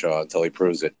Clayton Kershaw until he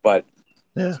proves it. But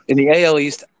in the AL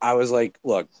East, I was like,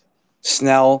 look,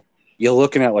 Snell, you're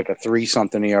looking at like a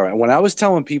 3-something ERA. When I was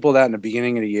telling people that in the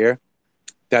beginning of the year,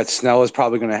 that Snell is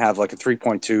probably going to have like a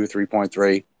 3.2,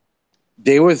 3.3,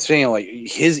 they were saying like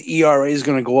his ERA is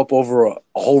going to go up over a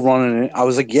whole run. And I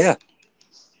was like, yeah.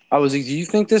 I was like, do you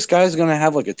think this guy's going to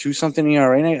have like a 2-something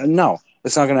ERA? No,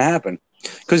 that's not going to happen.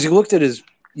 Because you looked at his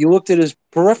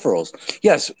peripherals.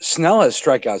 Yes, Snell has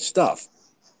strikeout stuff,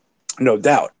 no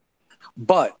doubt.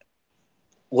 But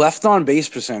left on base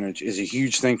percentage is a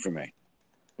huge thing for me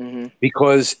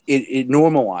because it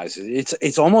normalizes.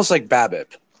 It's almost like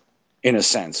BABIP in a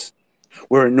sense,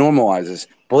 where it normalizes.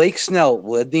 Blake Snell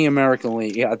led the American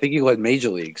League. Yeah, I think he led major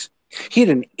leagues. He had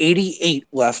an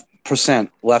 88%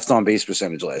 left on base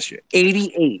percentage last year.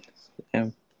 88. Yeah.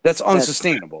 That's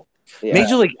unsustainable.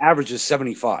 Major league average is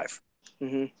 75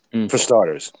 for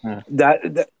starters. Yeah.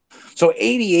 So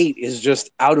 88 is just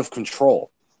out of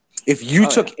control. If you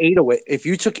took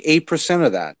 8%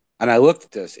 of that, and I looked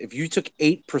at this, if you took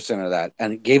 8% of that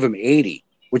and gave him 80,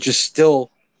 which is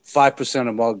still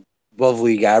 5% above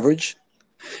league average,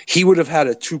 he would have had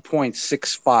a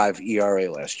 2.65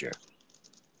 ERA last year.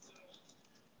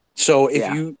 So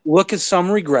if you look at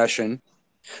some regression,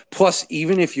 plus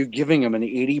even if you're giving him an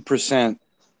 80%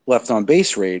 left on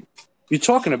base rate, you're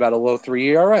talking about a low 3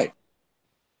 ERA.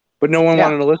 But no one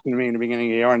wanted to listen to me in the beginning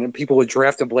of the year, and people would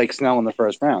draft Blake Snell in the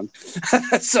first round.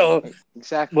 So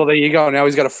exactly. Well, there you go. Now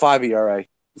he's got a 5 ERA.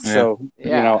 So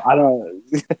I don't.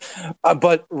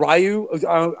 But Ryu,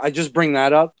 I just bring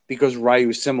that up because Ryu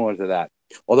is similar to that.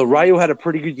 Although Ryu had a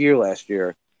pretty good year last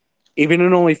year, even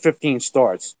in only 15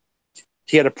 starts,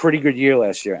 he had a pretty good year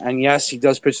last year. And yes, he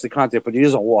does pitch the contact, but he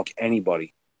doesn't walk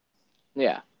anybody.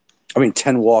 Yeah. I mean,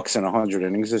 10 walks in 100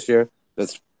 innings this year.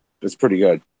 That's pretty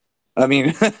good. I mean,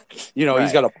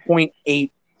 he's got a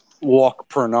 0.8 walk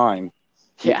per 9.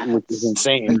 Yeah, which is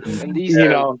insane. And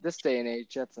this day and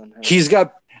age, that's unheard. He's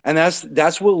got, and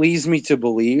that's what leads me to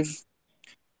believe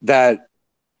that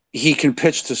he can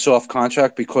pitch to soft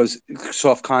contact because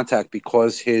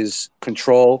his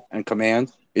control and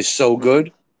command is so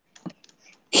good.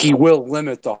 He will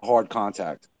limit the hard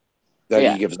contact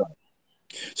that he gives up.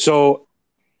 So,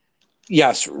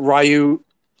 yes, Ryu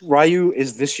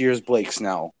is this year's Blake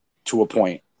Snell to a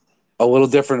point. A little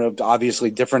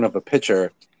obviously different of a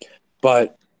pitcher,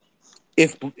 but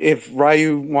if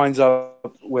Ryu winds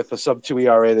up with a sub-2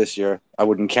 ERA this year, I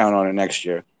wouldn't count on it next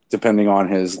year, depending on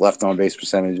his left on base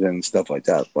percentage and stuff like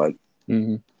that. But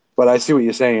but I see what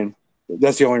you're saying.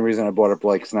 That's the only reason I brought up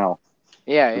Blake Snell.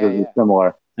 Yeah. He's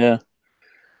similar. Yeah.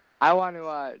 I want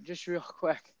to just real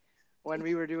quick, when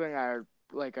we were doing our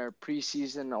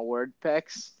preseason award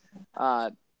picks,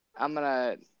 I'm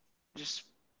gonna just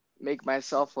make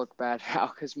myself look bad now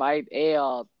because my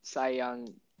AL Cy Young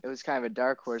it was kind of a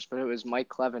dark horse, but it was Mike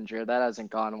Clevenger. That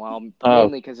hasn't gone well, Oh.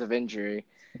 mainly because of injury.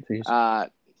 Jeez.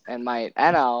 And my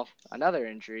NL, another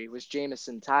injury, was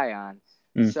Jamison Tyon.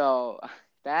 So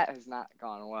that has not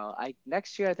gone well.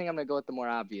 Next year, I think I'm going to go with the more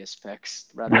obvious picks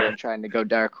rather than trying to go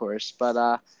dark horse.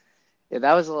 But yeah,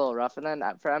 that was a little rough. And then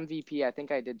for MVP, I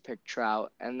think I did pick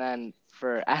Trout. And then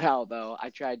for NL, though,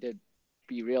 I tried to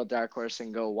be real dark horse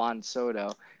and go Juan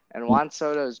Soto. And Juan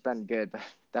Soto has been good, but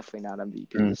definitely not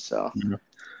MVP. So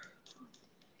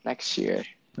next year.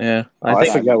 Yeah. I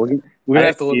forget. We're going to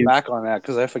have to look back on that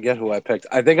because I forget who I picked.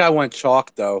 I think I went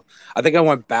chalk, though. I think I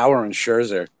went Bauer and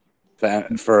Scherzer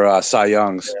for Cy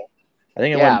Youngs. I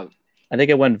think I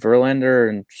went Verlander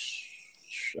and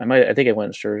I think I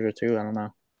went Scherzer too. I don't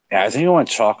know. Yeah, I think I went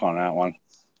chalk on that one.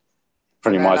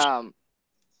 Pretty much.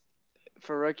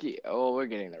 For rookie, we're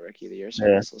getting the rookie of the year, so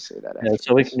I guess we'll say that. Yeah,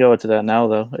 so we can go into that now,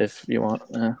 though, if you want.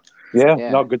 Yeah.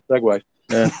 No, good segue.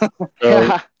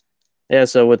 Yeah.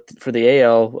 So for the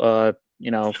AL,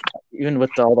 even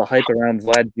with all the hype around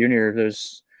Vlad Jr.,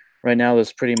 there's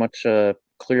pretty much a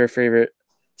clear favorite.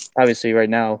 Obviously, right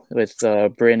now with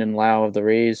Brandon Lau of the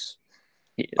Rays.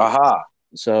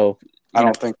 So I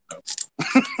don't think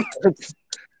so.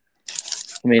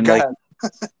 I mean,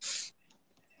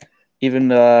 even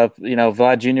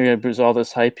Vlad Jr. was all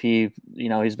this hype. He's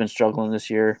been struggling this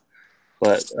year,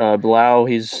 but Lau,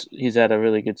 he's had a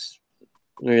really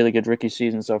good rookie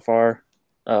season so far.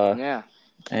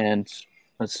 And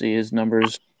let's see his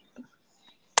numbers.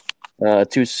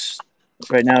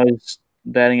 Right now his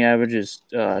batting average is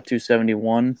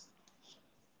 271,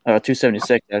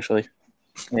 276 actually,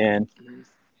 and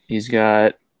he's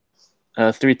got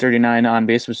 339 on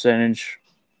base percentage,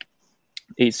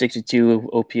 862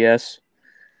 OPS,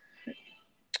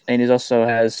 and he also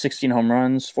has 16 home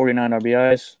runs, 49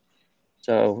 RBIs.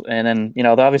 So, and then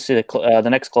obviously the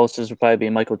next closest would probably be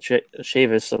Michael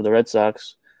Chavis of the Red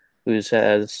Sox, he's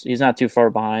not too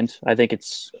far behind. I think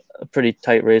it's a pretty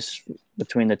tight race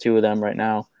between the two of them right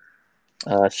now.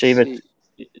 Chavis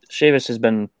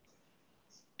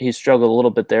he's struggled a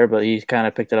little bit there, but he kind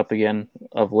of picked it up again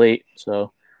of late.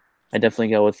 So I definitely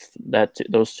go with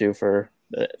those two for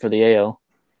the AL.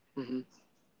 Mm-hmm.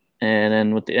 And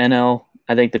then with the NL,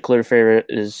 I think the clear favorite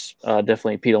is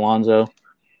definitely Pete Alonso.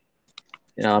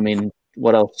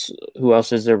 What else? Who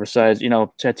else is there besides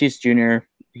Tatis Jr.?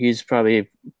 He's probably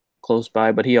close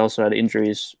by, but he also had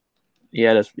injuries. He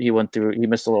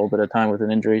missed a little bit of time with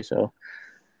an injury, so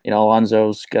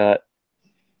Alonso's got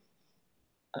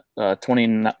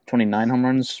 29 home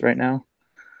runs right now,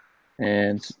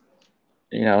 and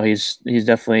he's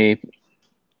definitely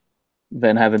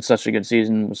been having such a good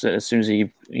season. As soon as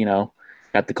he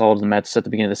got the call to the Mets at the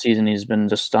beginning of the season, he's been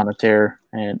just on a tear,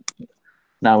 and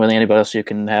not really anybody else you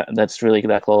can have that's really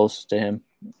that close to him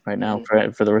right now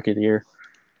for the rookie of the year.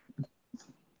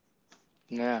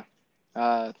 Yeah.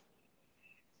 Do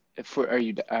you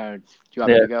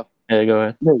want me to go? Yeah, go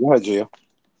ahead. Yeah, go ahead, Gio.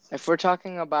 If we're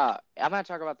talking about, I'm going to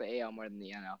talk about the AL more than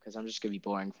the NL because I'm just going to be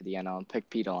boring for the NL and pick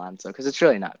Pete Alonso because it's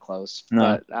really not close.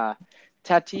 No. But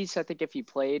Tatis, I think if he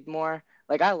played more,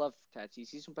 I love Tatis.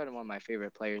 He's been one of my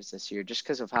favorite players this year just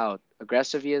because of how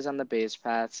aggressive he is on the base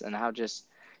paths and how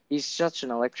he's such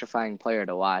an electrifying player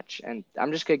to watch. And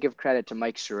I'm just going to give credit to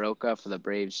Mike Soroka for the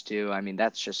Braves too. I mean,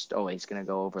 that's just always going to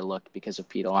go overlooked because of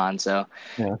Pete Alonso.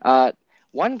 Yeah.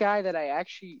 One guy that I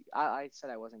said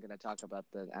I wasn't going to talk about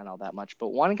the NL that much, but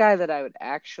one guy that I would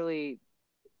actually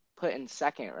put in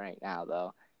second right now,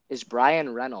 though, is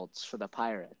Brian Reynolds for the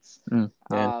Pirates.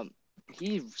 Yeah.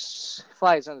 He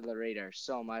flies under the radar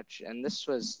so much, and this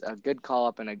was a good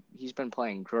call-up, and he's been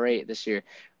playing great this year.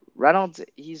 Reynolds,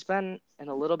 he's been in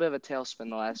a little bit of a tailspin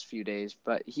the last few days,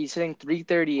 but he's hitting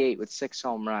 .338 with 6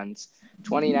 home runs,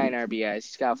 29 RBIs.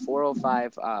 He's got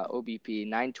 405 OBP,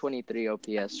 923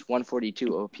 OPS,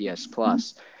 142 OPS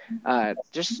plus.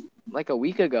 Just like a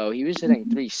week ago, he was hitting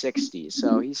 .360,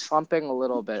 so he's slumping a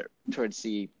little bit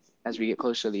as we get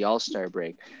closer to the All-Star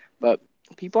break. But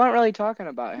people aren't really talking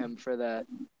about him for the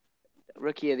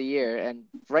Rookie of the Year, and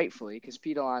rightfully, because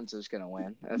Pete Alonso is going to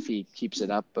win if he keeps it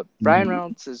up. But Brian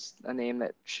Reynolds is a name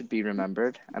that should be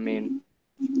remembered. I mean,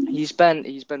 he's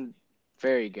been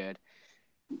very good.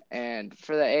 And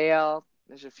for the AL,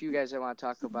 there's a few guys I want to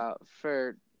talk about.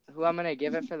 For who I'm going to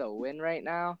give it for the win right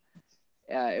now,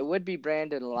 it would be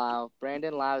Brandon Lau.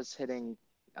 Brandon Lau is hitting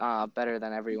better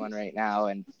than everyone right now,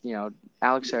 and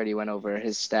Alex already went over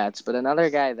his stats. But another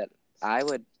guy that I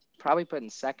would probably put in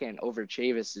second over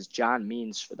Chavis is John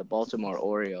Means for the Baltimore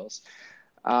Orioles.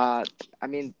 I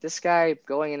mean, this guy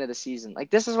going into the season,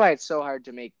 this is why it's so hard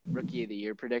to make Rookie of the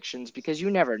Year predictions because you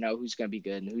never know who's going to be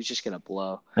good and who's just going to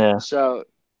blow. Yeah. So,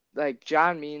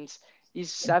 John Means,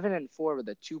 He's 7-4 with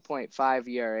a 2.5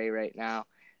 ERA right now.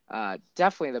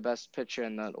 Definitely the best pitcher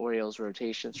in the Orioles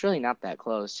rotation. It's really not that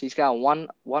close. He's got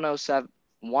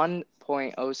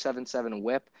 1.077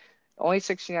 WHIP, only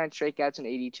 69 strikeouts in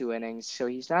 82 innings. So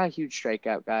he's not a huge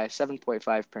strikeout guy.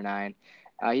 7.5 per 9.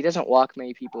 He doesn't walk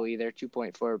many people either.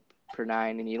 2.4 per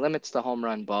 9, and he limits the home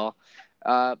run ball.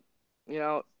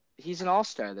 He's an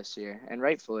all-star this year, and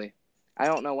rightfully. I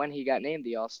don't know when he got named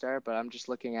the all-star, but I'm just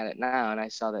looking at it now, and I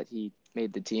saw that he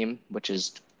made the team, which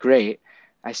is great.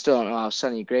 I still don't know how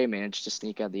Sonny Gray managed to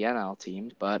sneak out the NL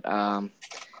team, but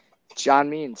John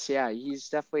Means, yeah, he's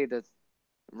definitely the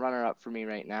runner-up for me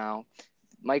right now.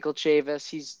 Michael Chavis,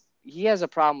 he has a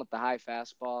problem with the high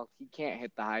fastball. He can't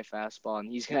hit the high fastball, and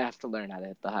he's going to have to learn how to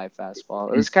hit the high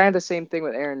fastball. It was kind of the same thing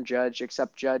with Aaron Judge,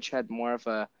 except Judge had more of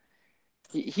a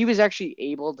he was actually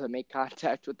able to make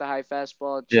contact with the high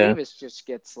fastball. Yeah. Chavis just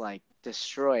gets, like,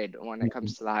 destroyed when it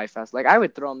comes to the high fastball. Like, I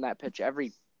would throw him that pitch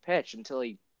every pitch until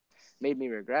he made me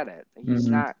regret it. He's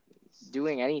not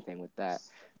doing anything with that.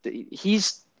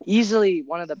 He's easily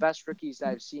one of the best rookies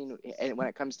I've seen when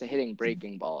it comes to hitting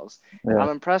breaking balls. Yeah. I'm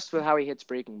impressed with how he hits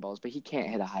breaking balls, but he can't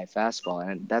hit a high fastball,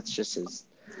 and that's just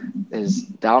his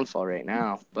downfall right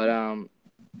now. But a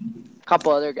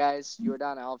couple other guys,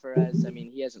 Yordan Alvarez, I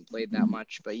mean, he hasn't played that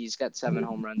much, but he's got 7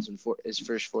 home runs in his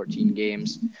first 14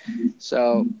 games.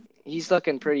 So he's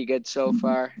looking pretty good so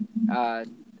far.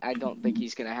 I don't think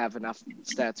he's going to have enough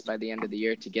stats by the end of the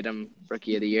year to get him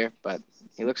Rookie of the Year, but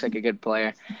he looks like a good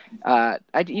player.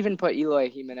 I'd even put Eloy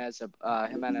Jimenez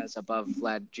above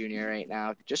Vlad Jr. right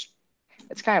now.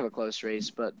 It's kind of a close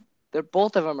race, but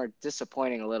both of them are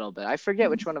disappointing a little bit. I forget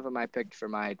which one of them I picked for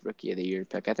my Rookie of the Year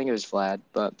pick. I think it was Vlad,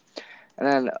 and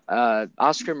then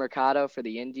Oscar Mercado for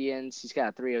the Indians. He's got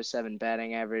a 307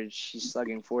 batting average. He's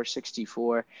slugging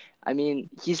 464. I mean,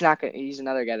 he's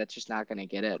another guy that's just not going to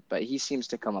get it, but he seems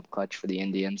to come up clutch for the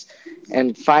Indians.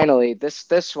 And finally,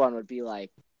 this one would be like,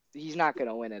 he's not going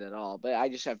to win it at all, but I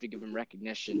just have to give him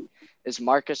recognition, is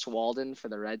Marcus Walden for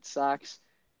the Red Sox.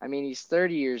 I mean, he's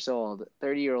 30 years old,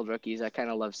 30-year-old rookies. I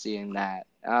kind of love seeing that.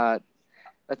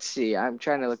 Let's see. I'm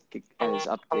trying to look at his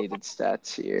updated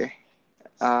stats here.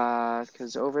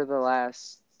 Because over the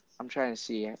I'm trying to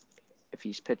see if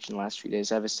he's pitched in the last few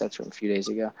days. I have his stats from a few days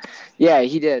ago. Yeah,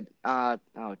 he did.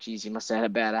 He must have had a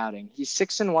bad outing. He's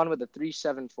 6-1 with a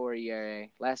 3.74 ERA.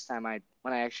 Last time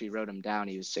when I actually wrote him down,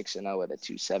 he was 6-0 with a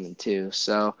 2.72.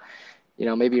 So,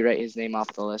 maybe write his name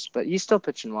off the list. But he's still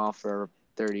pitching well for a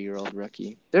 30-year-old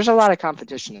rookie. There's a lot of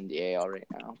competition in the AL right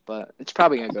now, but it's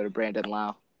probably going to go to Brandon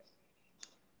Lau.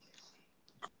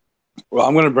 Well,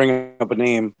 I'm going to bring up a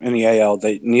name in the AL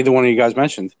that neither one of you guys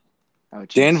mentioned. Oh,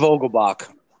 geez. Dan Vogelbach.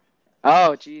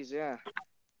 Oh, geez, yeah.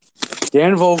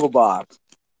 Dan Vogelbach,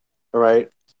 all right?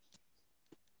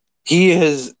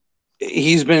 He's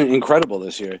been incredible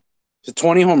this year. He's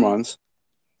 20 home runs.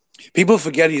 People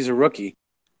forget he's a rookie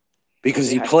because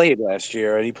he played last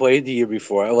year and he played the year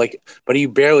before. But he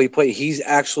barely played. He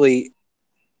actually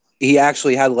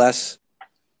had less.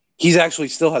 He's actually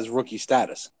still has rookie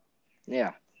status.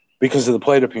 Yeah. Because of the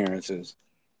plate appearances.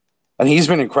 And he's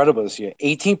been incredible this year.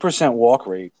 18% walk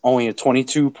rate, only a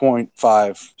 22.5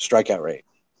 strikeout rate.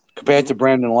 Compared to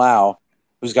Brandon Lau,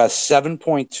 who's got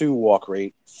 7.2 walk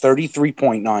rate,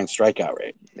 33.9 strikeout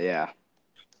rate. Yeah.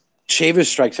 Chavis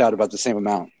strikes out about the same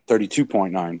amount,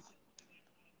 32.9.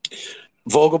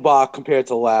 Vogelbach compared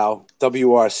to Lau,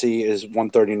 WRC is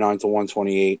 139 to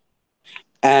 128.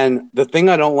 And the thing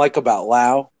I don't like about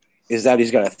Lau is that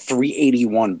he's got a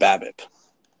 381 BABIP,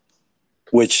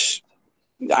 which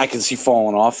I can see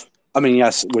falling off. I mean,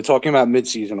 yes, we're talking about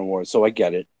midseason awards, so I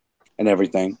get it and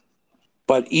everything.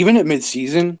 But even at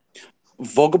midseason,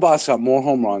 Vogelbach's got more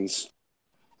home runs.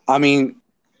 I mean,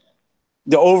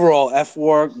 the overall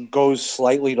F-WAR goes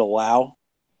slightly to Lau.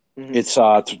 Mm-hmm. It's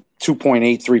 2.8,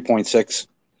 3.6.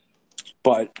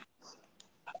 But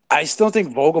I still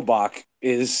think Vogelbach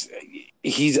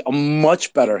he's a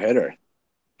much better hitter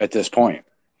at this point.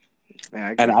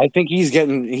 Yeah, and I think he's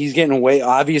getting way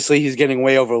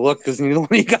overlooked because neither one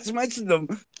of you guys mentioned him.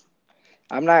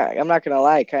 I'm not gonna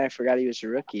lie, I kind of forgot he was a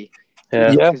rookie.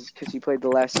 Yeah. Because he played the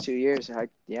last 2 years. I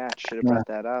should have brought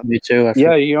that up. Me too.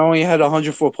 Yeah, he only had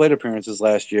 104 plate appearances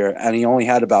last year, and he only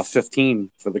had about 15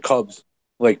 for the Cubs,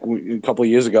 like a couple of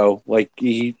years ago. Like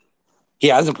he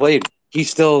hasn't played. He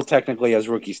still technically has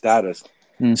rookie status.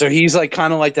 So he's like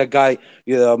kind of like that guy,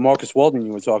 Marcus Walden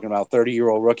you were talking about,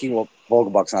 30-year-old rookie. Well,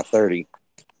 Vogelbach's not 30,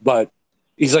 but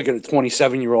he's like a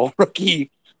 27-year-old rookie.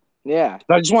 Yeah.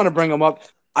 So I just want to bring him up.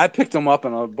 I picked him up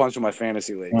in a bunch of my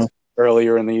fantasy leagues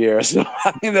earlier in the year, so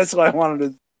I mean that's why I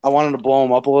wanted to blow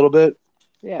him up a little bit.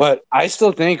 Yeah. But I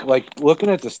still think, like,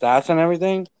 looking at the stats and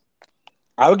everything,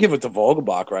 I would give it to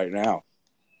Vogelbach right now.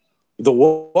 The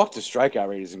walk to strikeout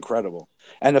rate is incredible.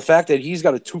 And the fact that he's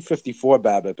got a 254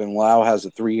 BABIP and Lau has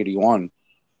a 381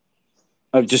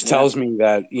 just tells me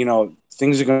that,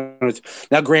 things are going to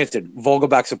 – now, granted,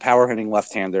 Vogelbach's a power-hitting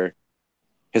left-hander.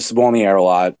 Hits the ball in the air a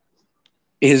lot.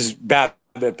 His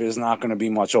BABIP is not going to be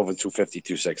much over 250,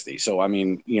 260. So, I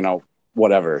mean,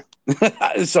 whatever.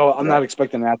 So I'm not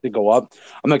expecting that to go up.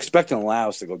 I'm expecting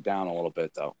Lau's to go down a little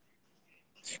bit, though.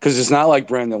 Because it's not like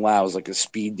Brandon Lau is like a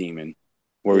speed demon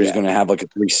where he's going to have like a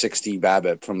 360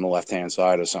 BABIP from the left-hand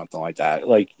side or something like that.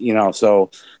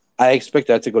 So I expect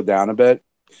that to go down a bit.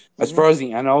 As far as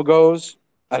the NL goes,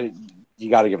 you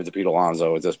got to give it to Pete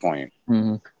Alonso at this point.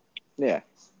 Mm-hmm. Yeah.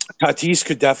 Tatis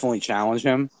could definitely challenge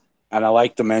him. And I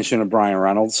like the mention of Brian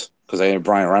Reynolds because I think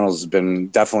Brian Reynolds has been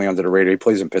definitely under the radar. He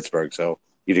plays in Pittsburgh, so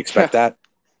you'd expect that.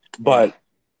 But,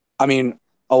 I mean,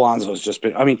 Alonso's just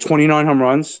been – 29 home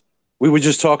runs. We were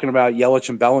just talking about Yelich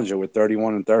and Bellinger with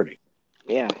 31 and 30.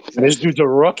 Yeah. Exactly. And this dude's a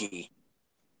rookie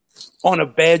on a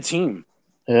bad team.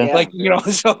 Yeah. At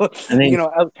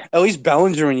least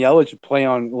Bellinger and Yelich play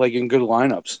on, in good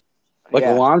lineups.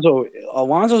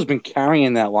 Alonso's been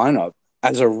carrying that lineup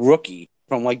as a rookie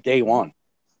from, day one,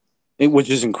 which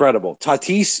is incredible.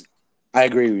 Tatis, I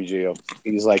agree with you, Gio.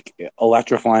 He's,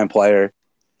 electrifying player.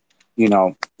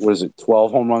 What is it,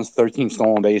 12 home runs, 13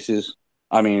 stolen bases.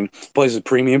 Plays a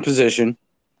premium position.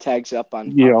 Tags up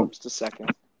on pop-ups to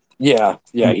second. Yeah,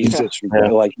 he's just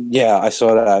I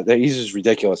saw that. He's just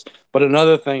ridiculous. But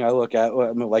another thing I look at,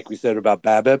 like we said about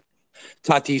BABIP,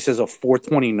 Tatis has a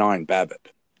 429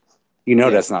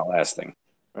 BABIP. That's not lasting.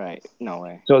 Right. No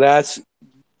way. So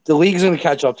the league's going to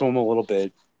catch up to him a little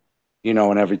bit, and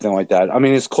everything like that.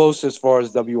 It's close as far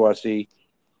as WRC.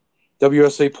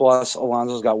 WRC plus,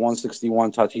 Alonso's got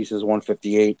 161, Tatis is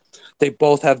 158. They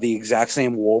both have the exact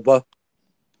same WOBA,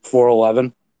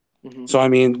 411. Mm-hmm. So,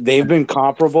 they've been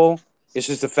comparable. It's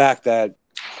just the fact that,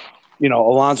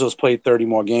 Alonso's played 30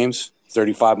 more games,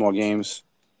 35 more games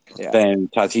than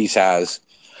Tatis has.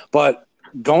 But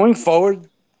going forward,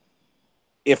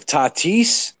 if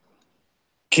Tatis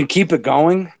can keep it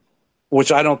going,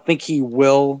 which I don't think he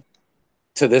will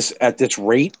at this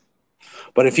rate,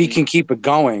 but if he can keep it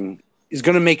going, he's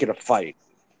going to make it a fight.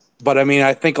 But,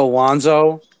 I think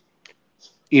Alonso –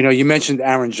 you mentioned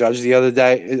Aaron Judge the other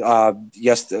day,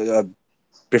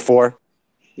 before.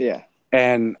 Yeah.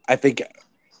 And I think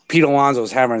Pete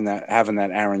Alonso's having that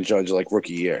Aaron Judge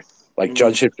rookie year.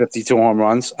 Judge hit 52 home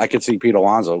runs. I could see Pete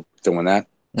Alonso doing that.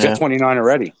 He's got 29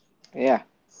 already. Yeah.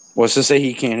 What's to say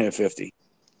he can't hit 50?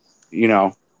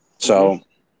 So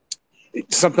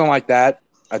something like that,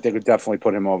 I think would definitely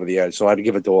put him over the edge. So I'd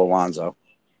give it to Alonso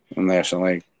in the National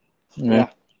League. Yeah.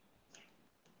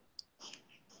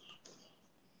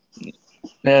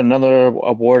 Yeah, another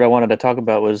award I wanted to talk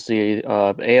about was the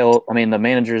the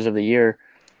Managers of the Year.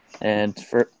 And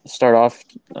start off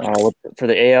for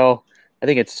the AL, I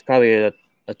think it's probably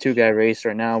a two-guy race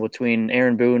right now between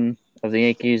Aaron Boone of the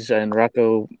Yankees and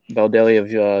Rocco Baldelli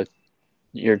of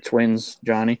your Twins,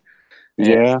 Johnny.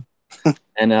 Yeah.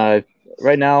 And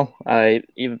right now,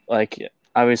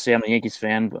 obviously I'm a Yankees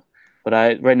fan,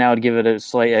 but right now I'd give it a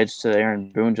slight edge to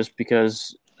Aaron Boone just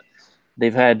because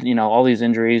they've had, all these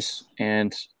injuries,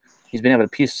 and he's been able to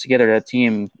piece together that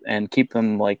team and keep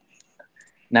them,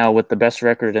 now with the best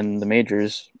record in the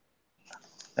majors,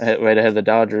 right ahead of the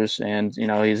Dodgers. And,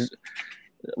 he's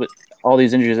with all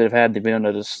these injuries that they've had, they've been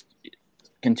able to just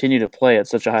continue to play at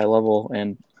such a high level.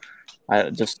 And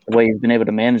just the way he's been able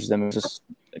to manage them is just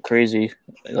crazy.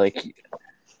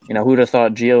 Who'd have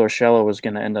thought Gio Urshela was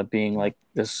going to end up being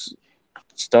this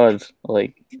stud?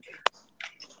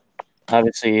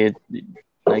 Obviously,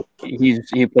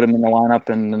 he put him in the lineup,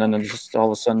 and then it just all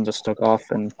of a sudden just took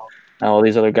off. And all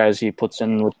these other guys he puts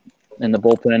in the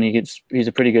bullpen, he's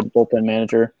a pretty good bullpen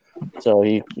manager. So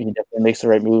he definitely makes the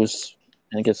right moves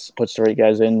and puts the right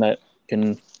guys in that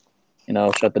can,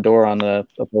 shut the door on the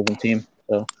opposing team.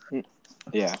 So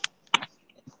yeah.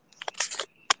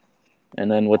 And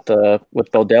then with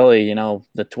Baldelli,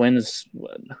 the Twins.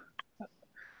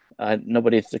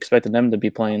 Nobody expected them to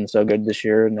be playing so good this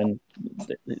year, and then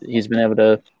he's been able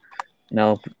to,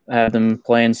 have them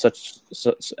playing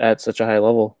at such a high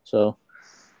level. So,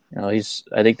 I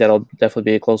think that'll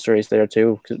definitely be a close race there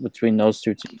too between those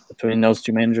two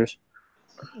managers.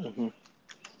 Mm-hmm.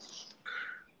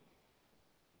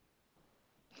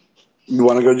 You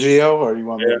want to go Gio, or you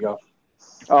want me to go?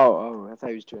 Oh, I thought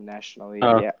he was doing National League.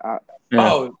 Oh,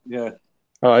 yeah.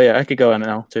 Oh, yeah, I could go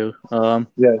NL too.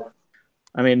 Yeah.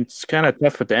 It's kind of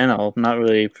tough with the NL. I'm not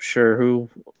really sure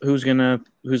who's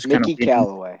Mickey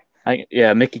Callaway.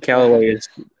 Mickey Callaway is.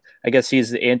 I guess he's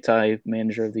the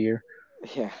anti-manager of the year.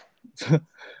 Yeah.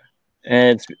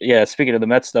 And speaking of the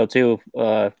Mets though too,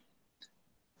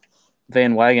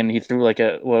 Van Wagen, he threw like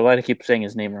why do I keep saying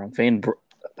his name wrong?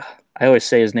 I always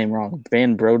say his name wrong.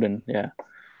 Van Broden, yeah.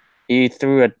 He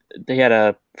threw a. They had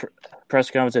a press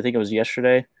conference. I think it was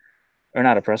yesterday, or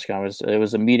not a press conference. It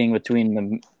was a meeting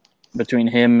between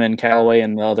him and Callaway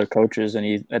and the other coaches. And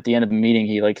he at the end of the meeting,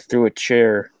 he like threw a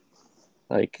chair,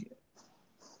 like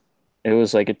it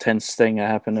was like a tense thing that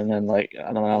happened. And then like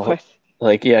I don't know, What?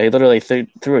 like yeah, he literally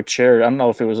threw a chair. I don't know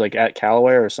if it was like at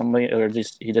Callaway or somebody, or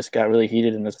he just got really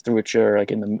heated and just threw a chair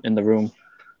like in the room.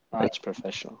 Oh, that's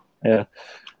professional. Yeah,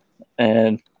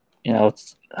 and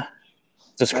it's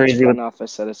just That's crazy. front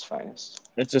office at its finest.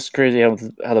 It's just crazy how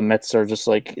the Mets are just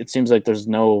like it seems like there's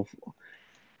no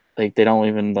like they don't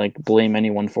even like blame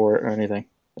anyone for it or anything.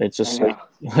 It's I just know.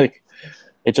 like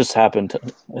it just happened.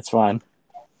 It's fine.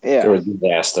 They're Yeah. a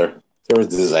disaster. They're a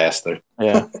disaster.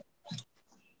 Yeah.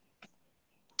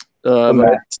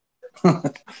 The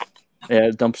But, yeah,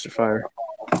 dumpster fire.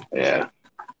 Yeah.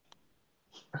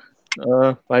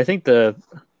 But I think the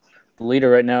leader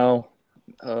right now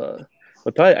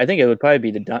I think it would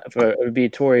probably be it would be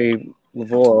Torey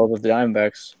Lavola of the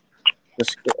Diamondbacks.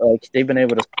 Just like they've been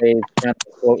able to stay kind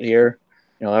of afloat here,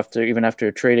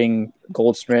 after trading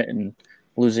Goldschmidt and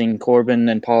losing Corbin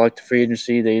and Pollock to free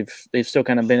agency, they've still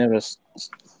kind of been able to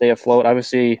stay afloat.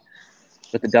 Obviously,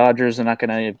 with the Dodgers, they're not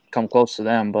going to come close to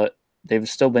them, but they've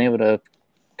still been able to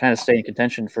kind of stay in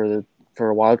contention for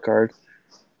a wild card.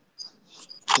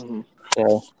 Mm-hmm.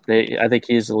 So I think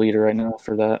he's the leader right now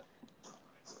for that.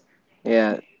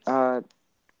 Yeah.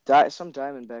 Some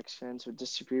Diamondbacks fans would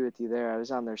disagree with you there. I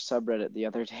was on their subreddit the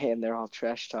other day, and they're all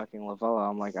trash talking Lavella.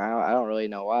 I'm like, I don't really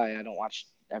know why. I don't watch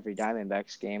every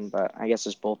Diamondbacks game, but I guess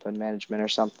it's bullpen management or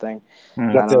something.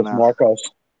 I That's don't know. Marcos.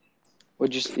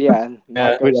 Would you? Yeah, and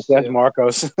Marcos That's too.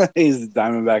 Marcos. He's the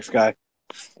Diamondbacks guy.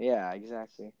 Yeah,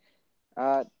 exactly.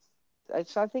 I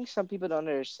think some people don't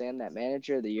understand that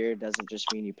manager of the year doesn't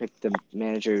just mean you pick the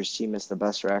manager whose team has the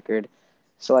best record.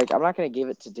 So, like, I'm not going to give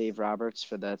it to Dave Roberts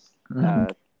for the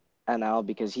NL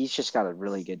because he's just got a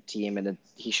really good team, and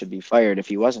he should be fired if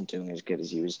he wasn't doing as good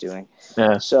as he was doing.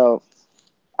 Yeah. So,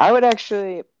 I would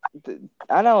actually the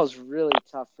NL is really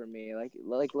tough for me. Like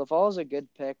Laval's a good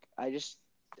pick. I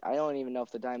don't even know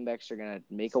if the Diamondbacks are going to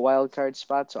make a wild card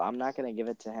spot, so I'm not going to give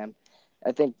it to him.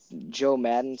 I think Joe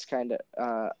Madden's kind of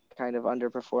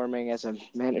underperforming as a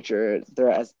manager.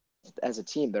 They're as a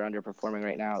team, they're underperforming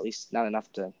right now. At least not enough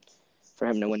for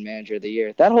him to win Manager of the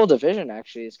Year. That whole division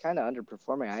actually is kind of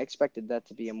underperforming. I expected that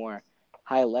to be a more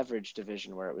high leverage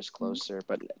division where it was closer,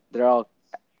 but they're all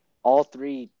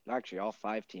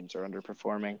 5 teams are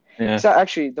underperforming. Yeah. So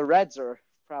actually, the Reds are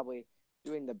probably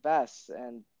doing the best,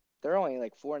 and they're only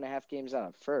like 4.5 games out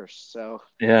of first. So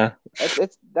yeah,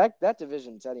 it's that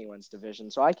division's anyone's division.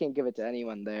 So I can't give it to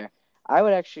anyone there. I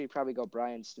would actually probably go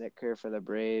Brian Snitker for the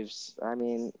Braves. I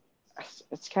mean,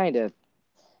 it's kind of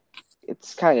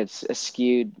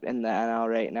skewed in the NL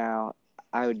right now.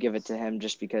 I would give it to him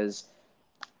just because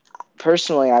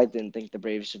personally I didn't think the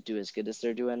Braves would do as good as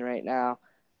they're doing right now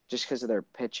just because of their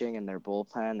pitching and their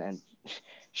bullpen. And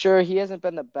sure, he hasn't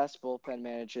been the best bullpen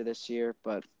manager this year,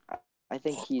 but I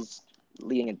think he's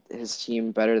leading his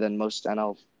team better than most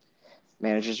NL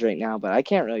managers right now. But I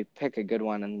can't really pick a good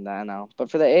one in the NL.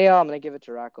 But for the AL, I'm going to give it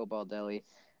to Rocco Baldelli.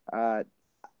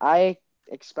 I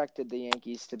expected the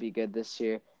Yankees to be good this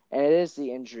year, and it is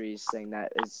the injuries thing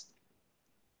that is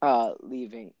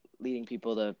leading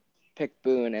people to pick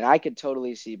Boone, and I could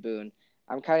totally see Boone.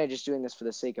 I'm kind of just doing this for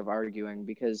the sake of arguing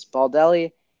because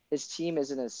Baldelli, his team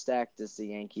isn't as stacked as the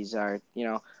Yankees are.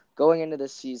 Going into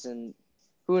this season,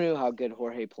 who knew how good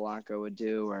Jorge Polanco would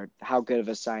do or how good of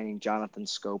a signing Jonathan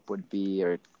Scope would be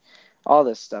or all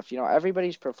this stuff.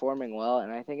 Everybody's performing well,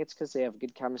 and I think it's because they have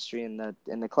good chemistry in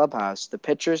the clubhouse. The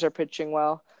pitchers are pitching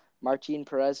well. Martin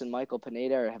Perez and Michael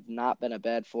Pineda have not been a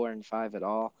bad 4 and 5 at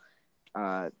all.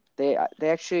 They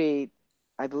actually,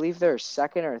 I believe they're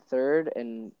second or third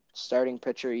in starting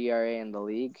pitcher ERA in the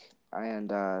league, and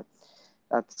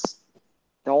that's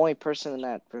the only person in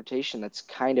that rotation that's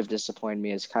kind of disappointed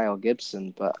me is Kyle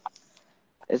Gibson, but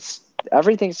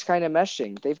everything's kind of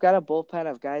meshing. They've got a bullpen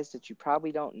of guys that you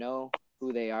probably don't know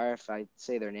who they are if I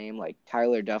say their name, like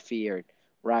Tyler Duffy or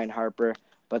Ryan Harper,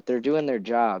 but they're doing their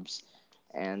jobs.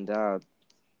 And,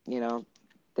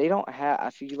 they don't have –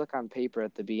 if you look on paper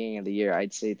at the beginning of the year,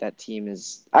 I'd say that team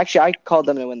is – actually, I called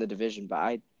them to win the division, but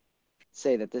I'd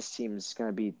say that this team is going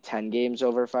to be 10 games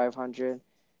over 500.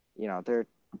 They're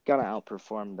going to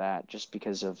outperform that just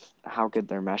because of how good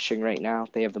they're meshing right now.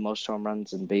 They have the most home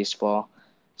runs in baseball.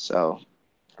 So,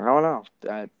 I don't know.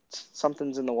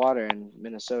 something's in the water in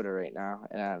Minnesota right now,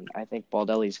 and I think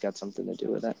Baldelli's got something to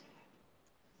do with it.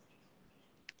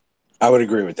 I would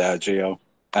agree with that, Gio.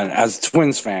 And as a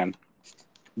Twins fan,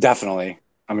 definitely.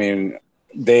 I mean,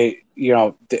 I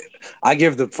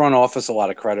give the front office a lot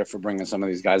of credit for bringing some of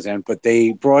these guys in, but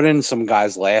they brought in some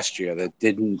guys last year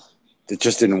that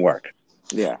just didn't work.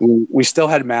 Yeah. We still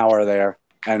had Mauer there,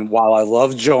 and while I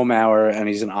love Joe Mauer and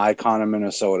he's an icon in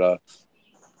Minnesota,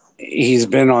 he's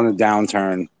been on a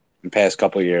downturn the past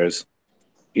couple of years,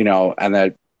 and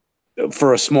that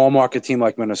for a small market team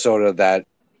like Minnesota, that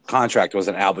contract was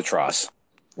an albatross.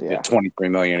 Yeah.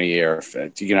 $23 million a year.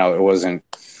 It wasn't.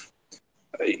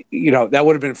 That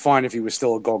would have been fine if he was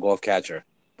still a Gold Glove catcher,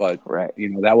 but right.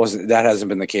 That hasn't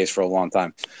been the case for a long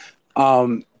time.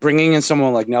 Bringing in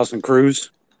someone like Nelson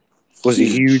Cruz was a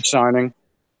huge signing.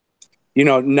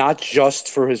 Not just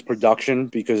for his production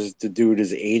because the dude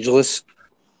is ageless,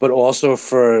 but also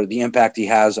for the impact he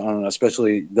has on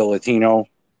especially the Latino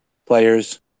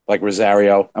players like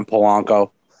Rosario and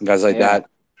Polanco and guys like that.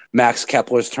 Max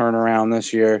Kepler's turnaround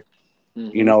this year.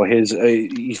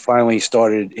 Mm-hmm. He finally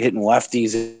started hitting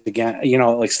lefties again,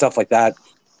 like stuff like that.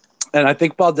 And I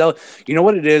think Baldelli, you know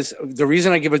what it is? The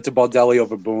reason I give it to Baldelli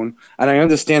over Boone, and I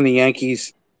understand the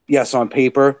Yankees, yes, on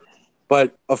paper,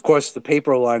 but of course the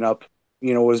paper lineup,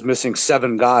 was missing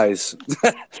 7 guys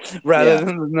rather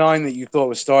than the 9 that you thought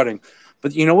was starting.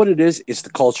 But you know what it is? It's the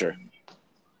culture.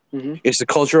 Mm-hmm. It's the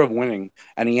culture of winning.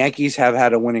 And the Yankees have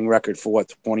had a winning record for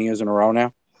 20 years in a row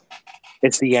now?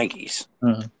 It's the Yankees.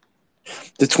 Mm-hmm.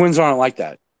 The Twins aren't like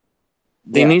that.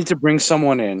 They need to bring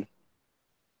someone in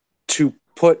to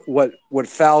put what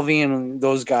Falvey and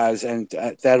those guys and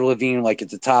Thad Levine, like at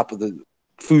the top of the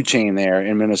food chain there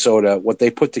in Minnesota, what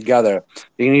they put together.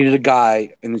 They needed a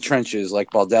guy in the trenches like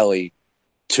Baldelli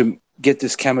to get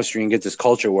this chemistry and get this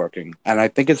culture working. And I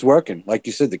think it's working. Like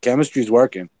you said, the chemistry is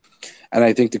working. And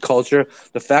I think the culture,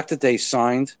 the fact that they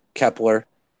signed Kepler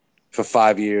for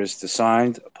 5 years, they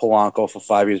signed Polanco for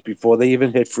 5 years before they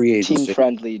even hit free agency.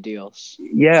 Team-friendly deals.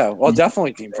 Yeah, well,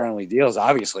 definitely team-friendly deals,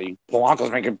 obviously.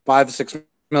 Polanco's making $5-6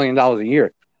 million a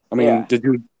year. I mean,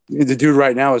 the dude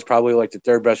right now is probably like the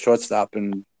 3rd best shortstop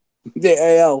in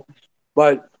the AL.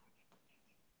 But,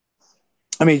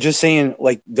 I mean, just saying,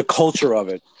 like, the culture of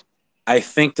it, I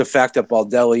think the fact that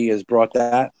Baldelli has brought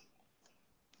that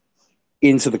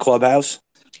into the clubhouse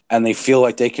and they feel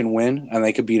like they can win and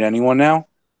they could beat anyone now.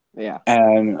 Yeah.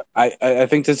 And I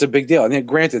think that's a big deal. I mean,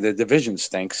 granted, the division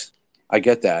stinks. I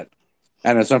get that.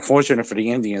 And it's unfortunate for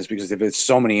the Indians because they've had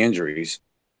so many injuries.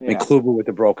 Yeah. And Kluber with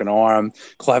the broken arm.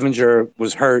 Clevenger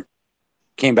was hurt,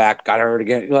 came back, got hurt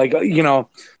again. Like,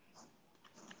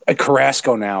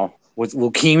 Carrasco now with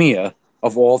leukemia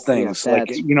of all things. Yeah,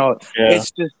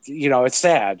 it's just, it's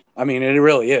sad. I mean, it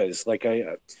really is. Like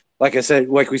I said,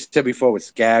 like we said before with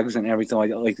Skaggs and everything like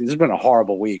that, like this has been a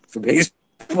horrible week for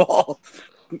baseball.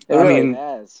 It really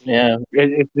has. Yeah.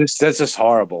 That's just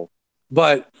horrible.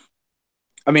 But,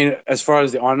 I mean, as far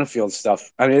as the on-the-field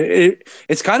stuff, I mean,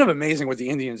 it's kind of amazing what the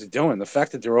Indians are doing. The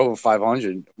fact that they're over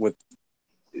 500,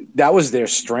 that was their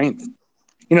strength.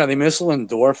 They missed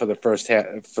Lindor for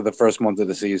the first month of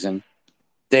the season.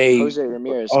 Jose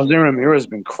Ramirez has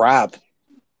been crap.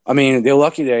 I mean, they're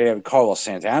lucky they have Carlos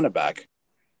Santana back.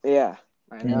 Yeah,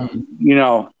 I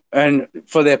know. And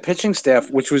for their pitching staff,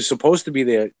 which was supposed to be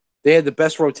they had the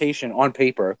best rotation on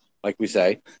paper, like we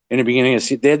say, in the beginning of the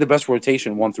season. They had the best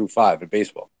rotation 1 through 5 in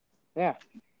baseball. Yeah.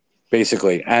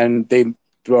 Basically. And they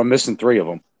were missing 3 of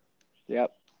them.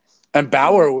 Yep. And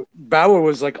Bauer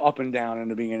was like up and down in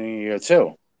the beginning of the year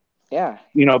too. Yeah.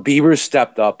 Bieber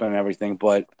stepped up and everything,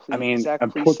 but I mean, Zach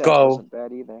and Plesac wasn't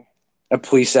bad either.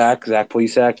 Zach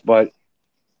Plesac, but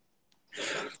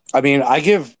I mean,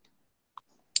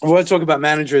 we'll talk about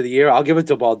manager of the year. I'll give it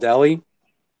to Baldelli,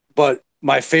 but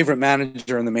my favorite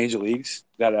manager in the major leagues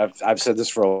that I've said this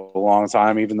for a long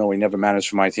time, even though he never managed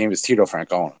for my team, is Tito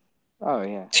Francona. Oh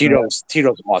yeah, Tito's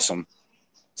awesome.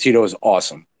 Tito is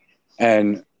awesome,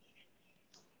 and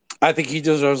I think he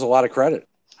deserves a lot of credit.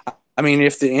 I mean,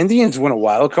 if the Indians win a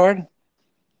wild card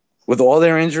with all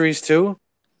their injuries too,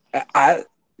 I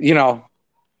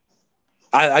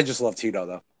just love Tito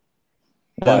though.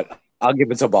 But I'll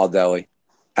give it to Baldelli.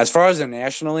 As far as the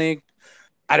National League,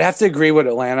 I'd have to agree with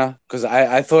Atlanta because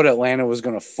I thought Atlanta was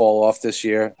going to fall off this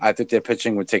year. I think their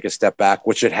pitching would take a step back,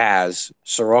 which it has.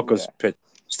 Soroka's pitch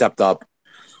stepped up,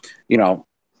 and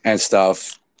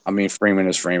stuff. I mean, Freeman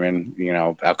is Freeman.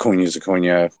 Acuna is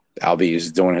Acuna. Albie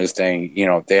is doing his thing.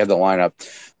 They had the lineup.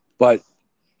 But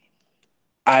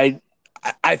I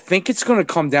think it's going to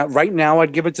come down. Right now,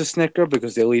 I'd give it to Snitker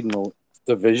because they're leading the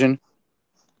division.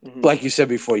 Mm-hmm. Like you said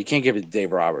before, you can't give it to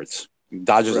Dave Roberts.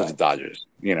 Dodgers are the Right. Dodgers.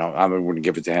 I wouldn't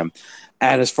give it to him.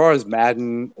 And as far as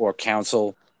Madden or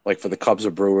Council, like for the Cubs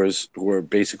or Brewers, who are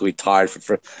basically tied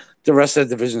for the rest of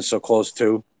the division is so close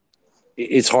too,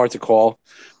 it's hard to call.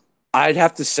 I'd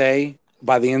have to say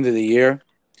by the end of the year,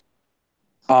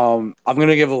 I'm going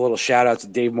to give a little shout out to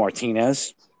Dave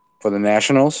Martinez for the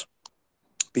Nationals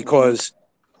because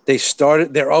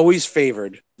they're always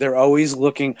favored. They're always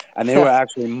looking, and they were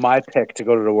actually my pick to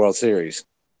go to the World Series.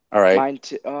 All right. Mine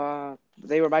too.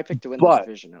 They were my pick to win the But-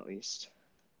 division at least.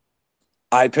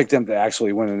 I picked them to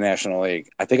actually win the National League.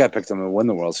 I think I picked them to win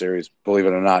the World Series, believe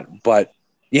it or not. But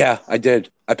yeah, I did.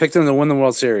 I picked them to win the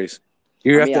World Series.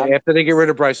 After they get rid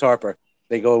of Bryce Harper,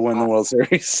 they go win the World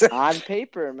Series. On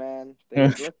paper, man, they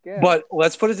look good. But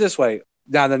let's put it this way.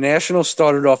 Now, the Nationals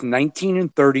started off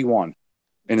 19-31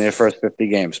 in their first 50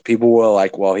 games. People were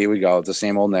like, well, here we go. The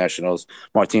same old Nationals.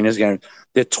 Martinez getting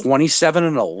 – they're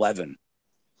 27-11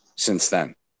 since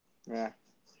then. Yeah.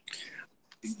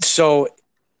 So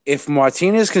if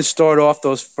Martinez can start off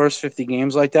those first 50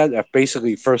 games like that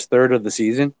basically first third of the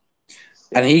season,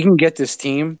 and he can get this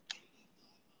team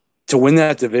to win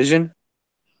that division,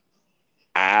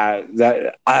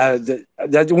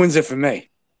 that wins it for me.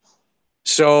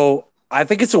 So I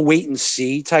think it's a wait and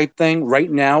see type thing. Right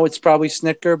now, it's probably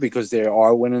Snitker because they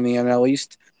are winning the NL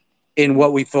East in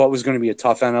what we thought was going to be a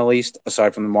tough NL East,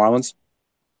 aside from the Marlins.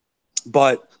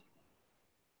 But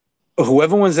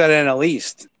whoever wins that NL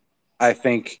East, I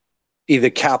think either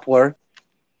Kapler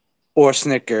or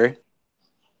Snitker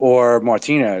or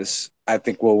Martinez, I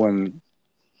think will win.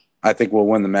 I think will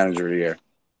win the Manager of the Year.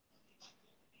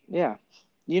 Yeah.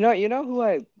 You know who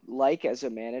I like as a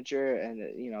manager,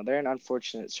 and they're in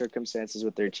unfortunate circumstances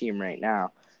with their team right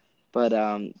now. But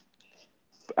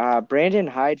Brandon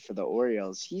Hyde for the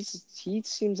Orioles, he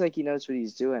seems like he knows what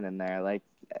he's doing in there. Like,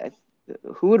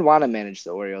 who would want to manage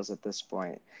the Orioles at this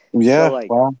point? Yeah,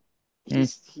 so,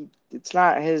 it's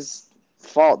not his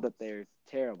fault that they're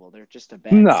terrible. They're just a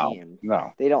bad team.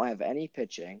 No, they don't have any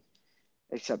pitching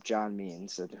except John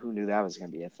Means. And who knew that was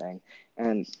going to be a thing?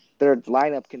 And their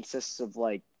lineup consists of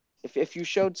if you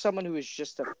showed someone who is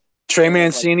just a Trey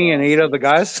Mancini and 8 other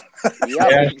guys.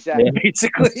 Yeah, exactly.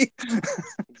 Basically.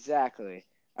 Exactly.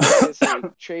 I was going to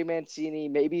say Trey Mancini.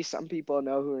 Maybe some people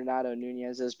know who Renato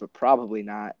Nunez is, but probably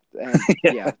not. And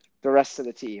the rest of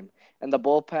the team. And the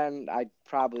bullpen, I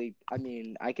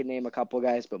could name a couple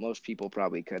guys, but most people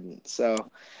probably couldn't. So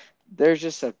there's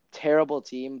just a terrible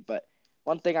team. But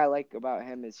one thing I like about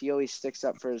him is he always sticks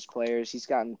up for his players. He's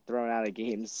gotten thrown out of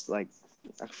games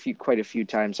quite a few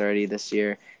times already this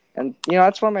year. And,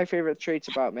 that's one of my favorite traits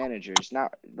about managers,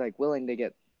 not willing to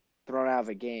get thrown out of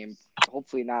a game,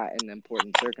 hopefully not in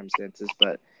important circumstances,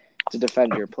 but to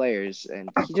defend your players. And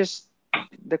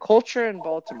the culture in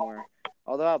Baltimore,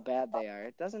 although how bad they are,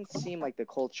 it doesn't seem like the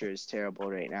culture is terrible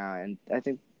right now. And I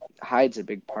think Hyde's a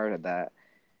big part of that.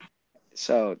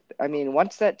 So,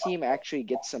 once that team actually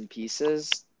gets some pieces,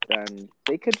 then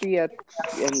they could be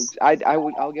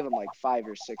I'll give them 5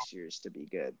 or 6 years to be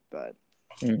good, but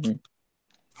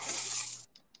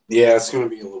yeah, it's going to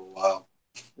be a little while.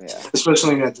 Yeah.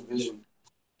 Especially in that division.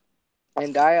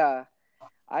 And I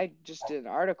just did an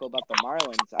article about the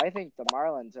Marlins. I think the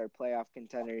Marlins are playoff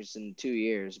contenders in 2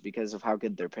 years because of how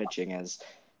good their pitching is.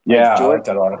 Yeah, I like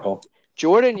that article.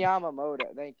 Jordan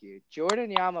Yamamoto, thank you.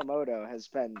 Jordan Yamamoto has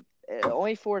been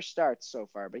only 4 starts so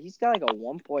far, but he's got a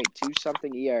 1.2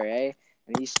 something ERA,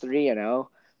 and he's 3-0.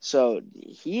 So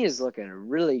he is looking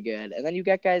really good. And then you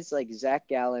got guys like Zach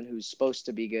Gallen, who's supposed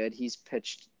to be good. He's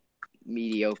pitched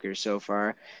mediocre so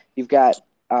far. You've got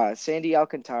Sandy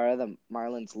Alcantara, the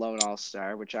Marlins lone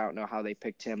all-star, which I don't know how they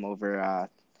picked him over a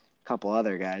couple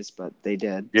other guys, but they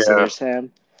did. Yeah. So there's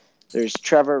him. There's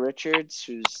Trevor Richards,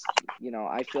 who's,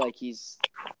 I feel like he's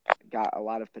got a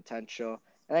lot of potential.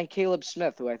 And then Caleb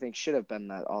Smith, who I think should have been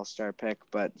the all-star pick,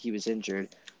 but he was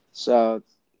injured. So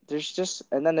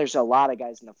and then there's a lot of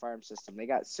guys in the farm system. They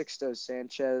got Sixto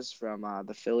Sanchez from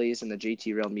the Phillies in the JT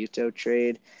Realmuto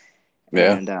trade.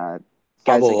 Yeah. And guys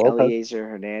Pablo like Lopez. Eliezer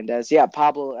Hernandez. Yeah,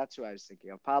 Pablo, that's who I was thinking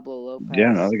of. Pablo Lopez.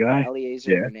 Yeah, another guy.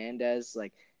 Eliezer Yeah. Hernandez.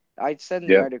 I said in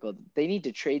the article, they need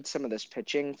to trade some of this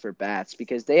pitching for bats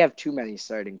because they have too many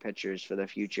starting pitchers for the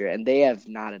future, and they have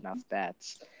not enough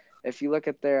bats. If you look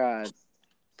at their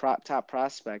top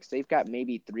prospects, they've got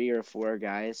maybe 3 or 4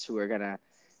 guys who are going to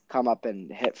come up and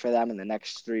hit for them in the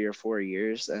next 3 or 4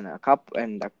 years, and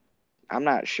I'm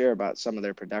not sure about some of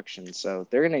their production, so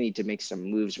they're going to need to make some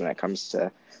moves when it comes to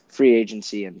free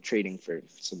agency and trading for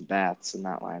some bats in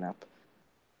that lineup.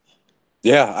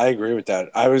 Yeah, I agree with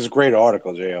that. It was a great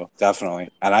article, Jo,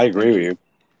 definitely. And I agree with you.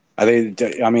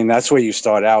 That's where you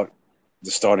start out,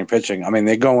 the starting pitching.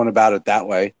 They're going about it that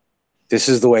way. this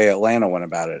is the way Atlanta went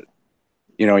about it.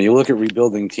 You know, you look at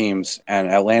rebuilding teams, and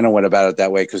Atlanta went about it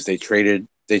that way because they traded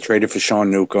for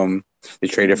Sean Newcomb, they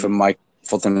traded for Mike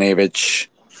Fultonavich,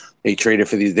 they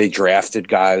drafted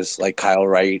guys like Kyle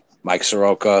Wright, Mike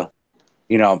Soroka.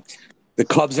 You know, the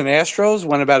Cubs and Astros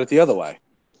went about it the other way.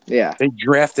 Yeah. They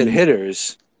drafted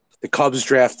hitters. The Cubs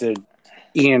drafted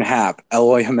Ian Happ,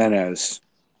 Eloy Jimenez,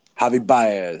 Javi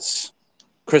Baez,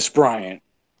 Chris Bryant.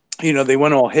 You know, they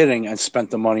went all hitting and spent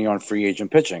the money on free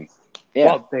agent pitching. Yeah.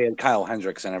 Well, they had Kyle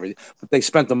Hendricks and everything, but they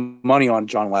spent the money on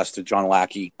John Lester, John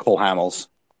Lackey, Cole Hamels,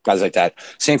 guys like that.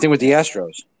 Same thing with the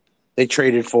Astros. They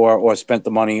traded for or spent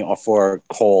the money for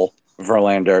Cole,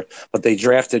 Verlander, but they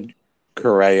drafted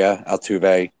Correa,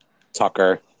 Altuve,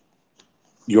 Tucker,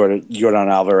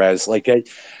 Yordan Alvarez.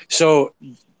 So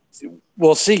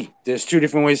we'll see. There's two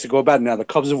different ways to go about it. Now, the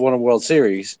Cubs have won a World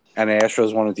Series, and the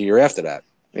Astros won it the year after that.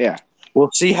 Yeah.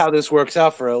 We'll see how this works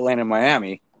out for Atlanta and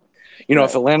Miami. You know,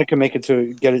 if Atlanta can get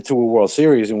it to a World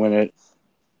Series and win it,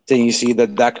 then you see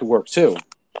that could work too.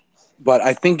 But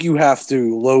I think you have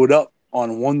to load up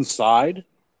on one side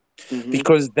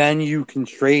because then you can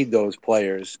trade those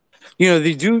players. You know,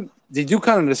 they do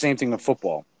kind of the same thing in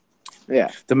football.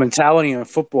 Yeah. The mentality in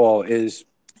football is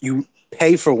you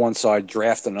pay for one side,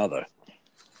 draft another.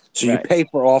 So you pay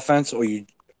for offense and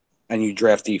you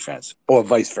draft defense, or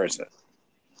vice versa.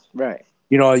 Right.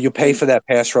 You know, you pay for that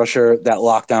pass rusher, that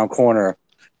lockdown corner,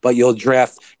 but you'll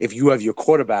draft if you have your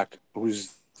quarterback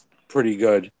who's pretty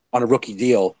good on a rookie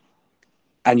deal,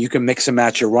 and you can mix and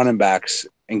match your running backs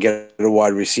and get a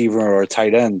wide receiver or a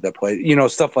tight end that play, you know,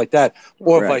 stuff like that,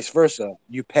 or vice versa.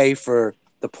 You pay for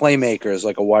the playmakers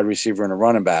like a wide receiver and a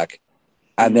running back,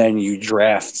 and then you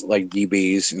draft like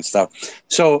DBs and stuff.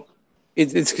 So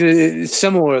it's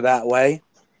similar that way.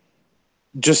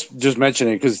 Just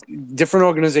mentioning it because different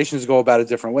organizations go about it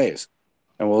different ways,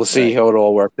 and we'll see how it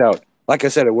all worked out. Like I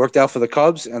said, it worked out for the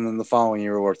Cubs, and then the following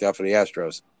year it worked out for the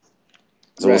Astros.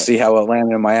 So we'll see how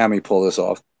Atlanta and Miami pull this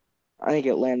off. I think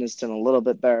Atlanta's done a little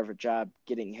bit better of a job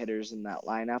getting hitters in that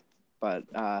lineup, but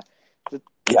the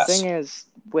thing is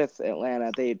with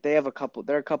Atlanta, they have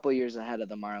they're a couple years ahead of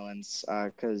the Marlins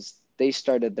because they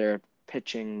started their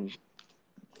pitching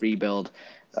rebuild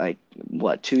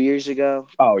 2 years ago?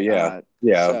 Oh yeah,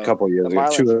 a couple of years ago. The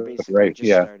Marlins are basically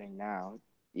just starting now.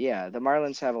 Yeah, the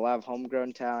Marlins have a lot of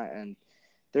homegrown talent, and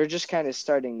they're just kind of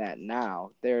starting that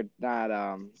now. They're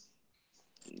not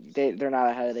they're not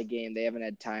ahead of the game. They haven't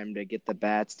had time to get the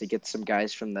bats, to get some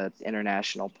guys from the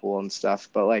international pool and stuff.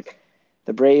 But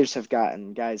the Braves have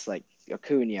gotten guys like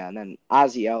Acuna, and then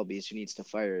Ozzie Albies, who needs to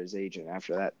fire his agent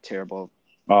after that terrible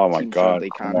team-friendly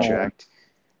contract.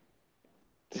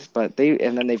 But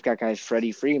then they've got guys,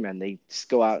 Freddie Freeman. They just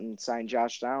go out and sign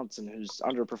Josh Donaldson, who's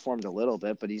underperformed a little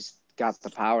bit, but he's got the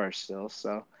power still.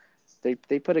 So they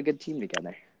put a good team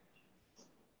together.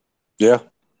 Yeah,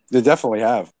 they definitely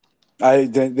have.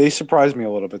 They surprised me a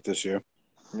little bit this year.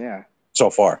 Yeah. So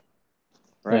far.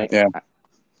 Right. Yeah.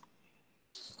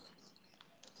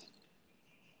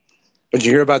 Did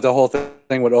you hear about the whole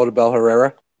thing with Odubel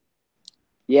Herrera?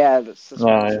 Yeah, the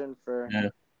suspension for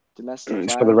domestic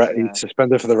violence. He's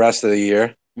suspended for the rest of the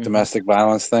year. Domestic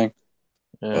violence thing.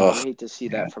 Yeah. I hate to see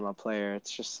that from a player. It's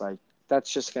just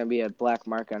that's just going to be a black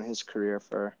mark on his career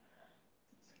for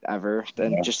ever,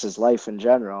 and just his life in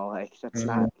general. That's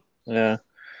not. Yeah.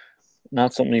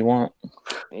 Not something you want.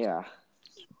 Yeah.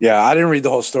 Yeah, I didn't read the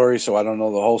whole story, so I don't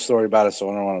know the whole story about it, so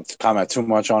I don't want to comment too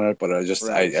much on it, but I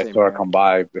saw it come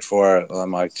by before.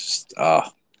 I'm like,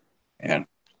 man.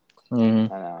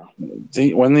 Mm-hmm. I know.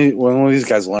 When will these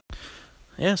guys learn?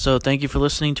 Yeah, so thank you for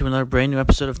listening to another brand new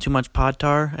episode of Too Much Pod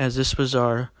Tar, as this was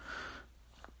our,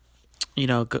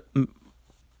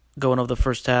 going over the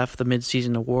first half, the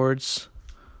mid-season awards,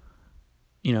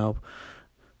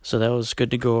 so that was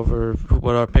good to go over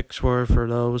what our picks were for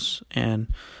those. And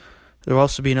there will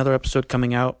also be another episode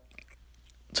coming out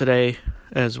today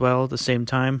as well at the same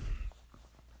time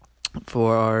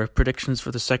for our predictions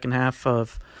for the second half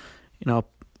of,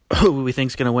 who we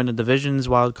think is going to win the divisions,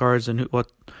 wild cards, and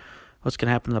what's going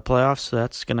to happen in the playoffs. So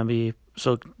that's going to be,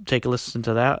 so take a listen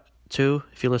to that too.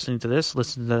 If you're listening to this,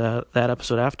 listen to that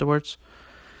episode afterwards.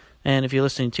 And if you're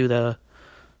listening to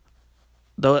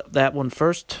that one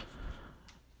first,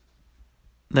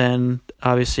 then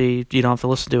obviously you don't have to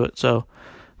listen to it. So,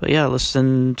 but yeah,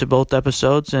 listen to both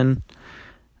episodes. And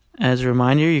as a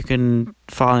reminder, you can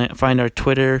find our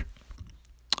Twitter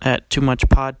at Too Much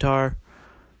Pod Tar,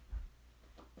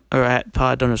 or at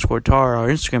pod_tar, our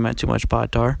Instagram at Too Much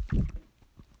Pod Tar.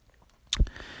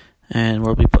 And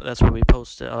that's where we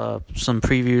post some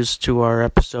previews to our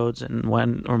episodes and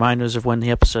reminders of when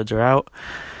the episodes are out.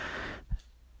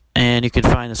 And you can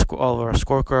find all of our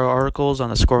Scorecrow articles on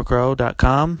the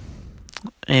scorecrow.com.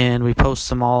 And we post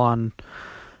them all on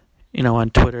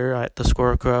Twitter at the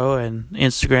Scorecrow, and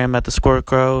Instagram at the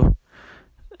Scorecrow,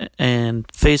 and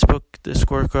Facebook the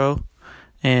Scorecrow.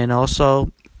 And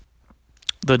also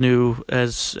the new,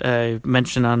 as I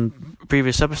mentioned on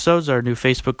previous episodes, our new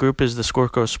Facebook group is the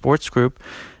Scorecrow Sports Group,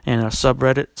 and our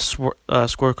subreddit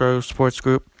Scorecrow Sports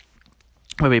Group,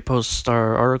 where we post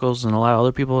our articles and allow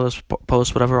other people to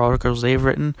post whatever articles they've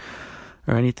written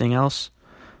or anything else.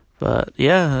 But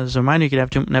yeah, as a reminder, you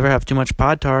can never have too much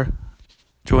pod tar.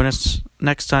 Join us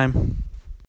next time.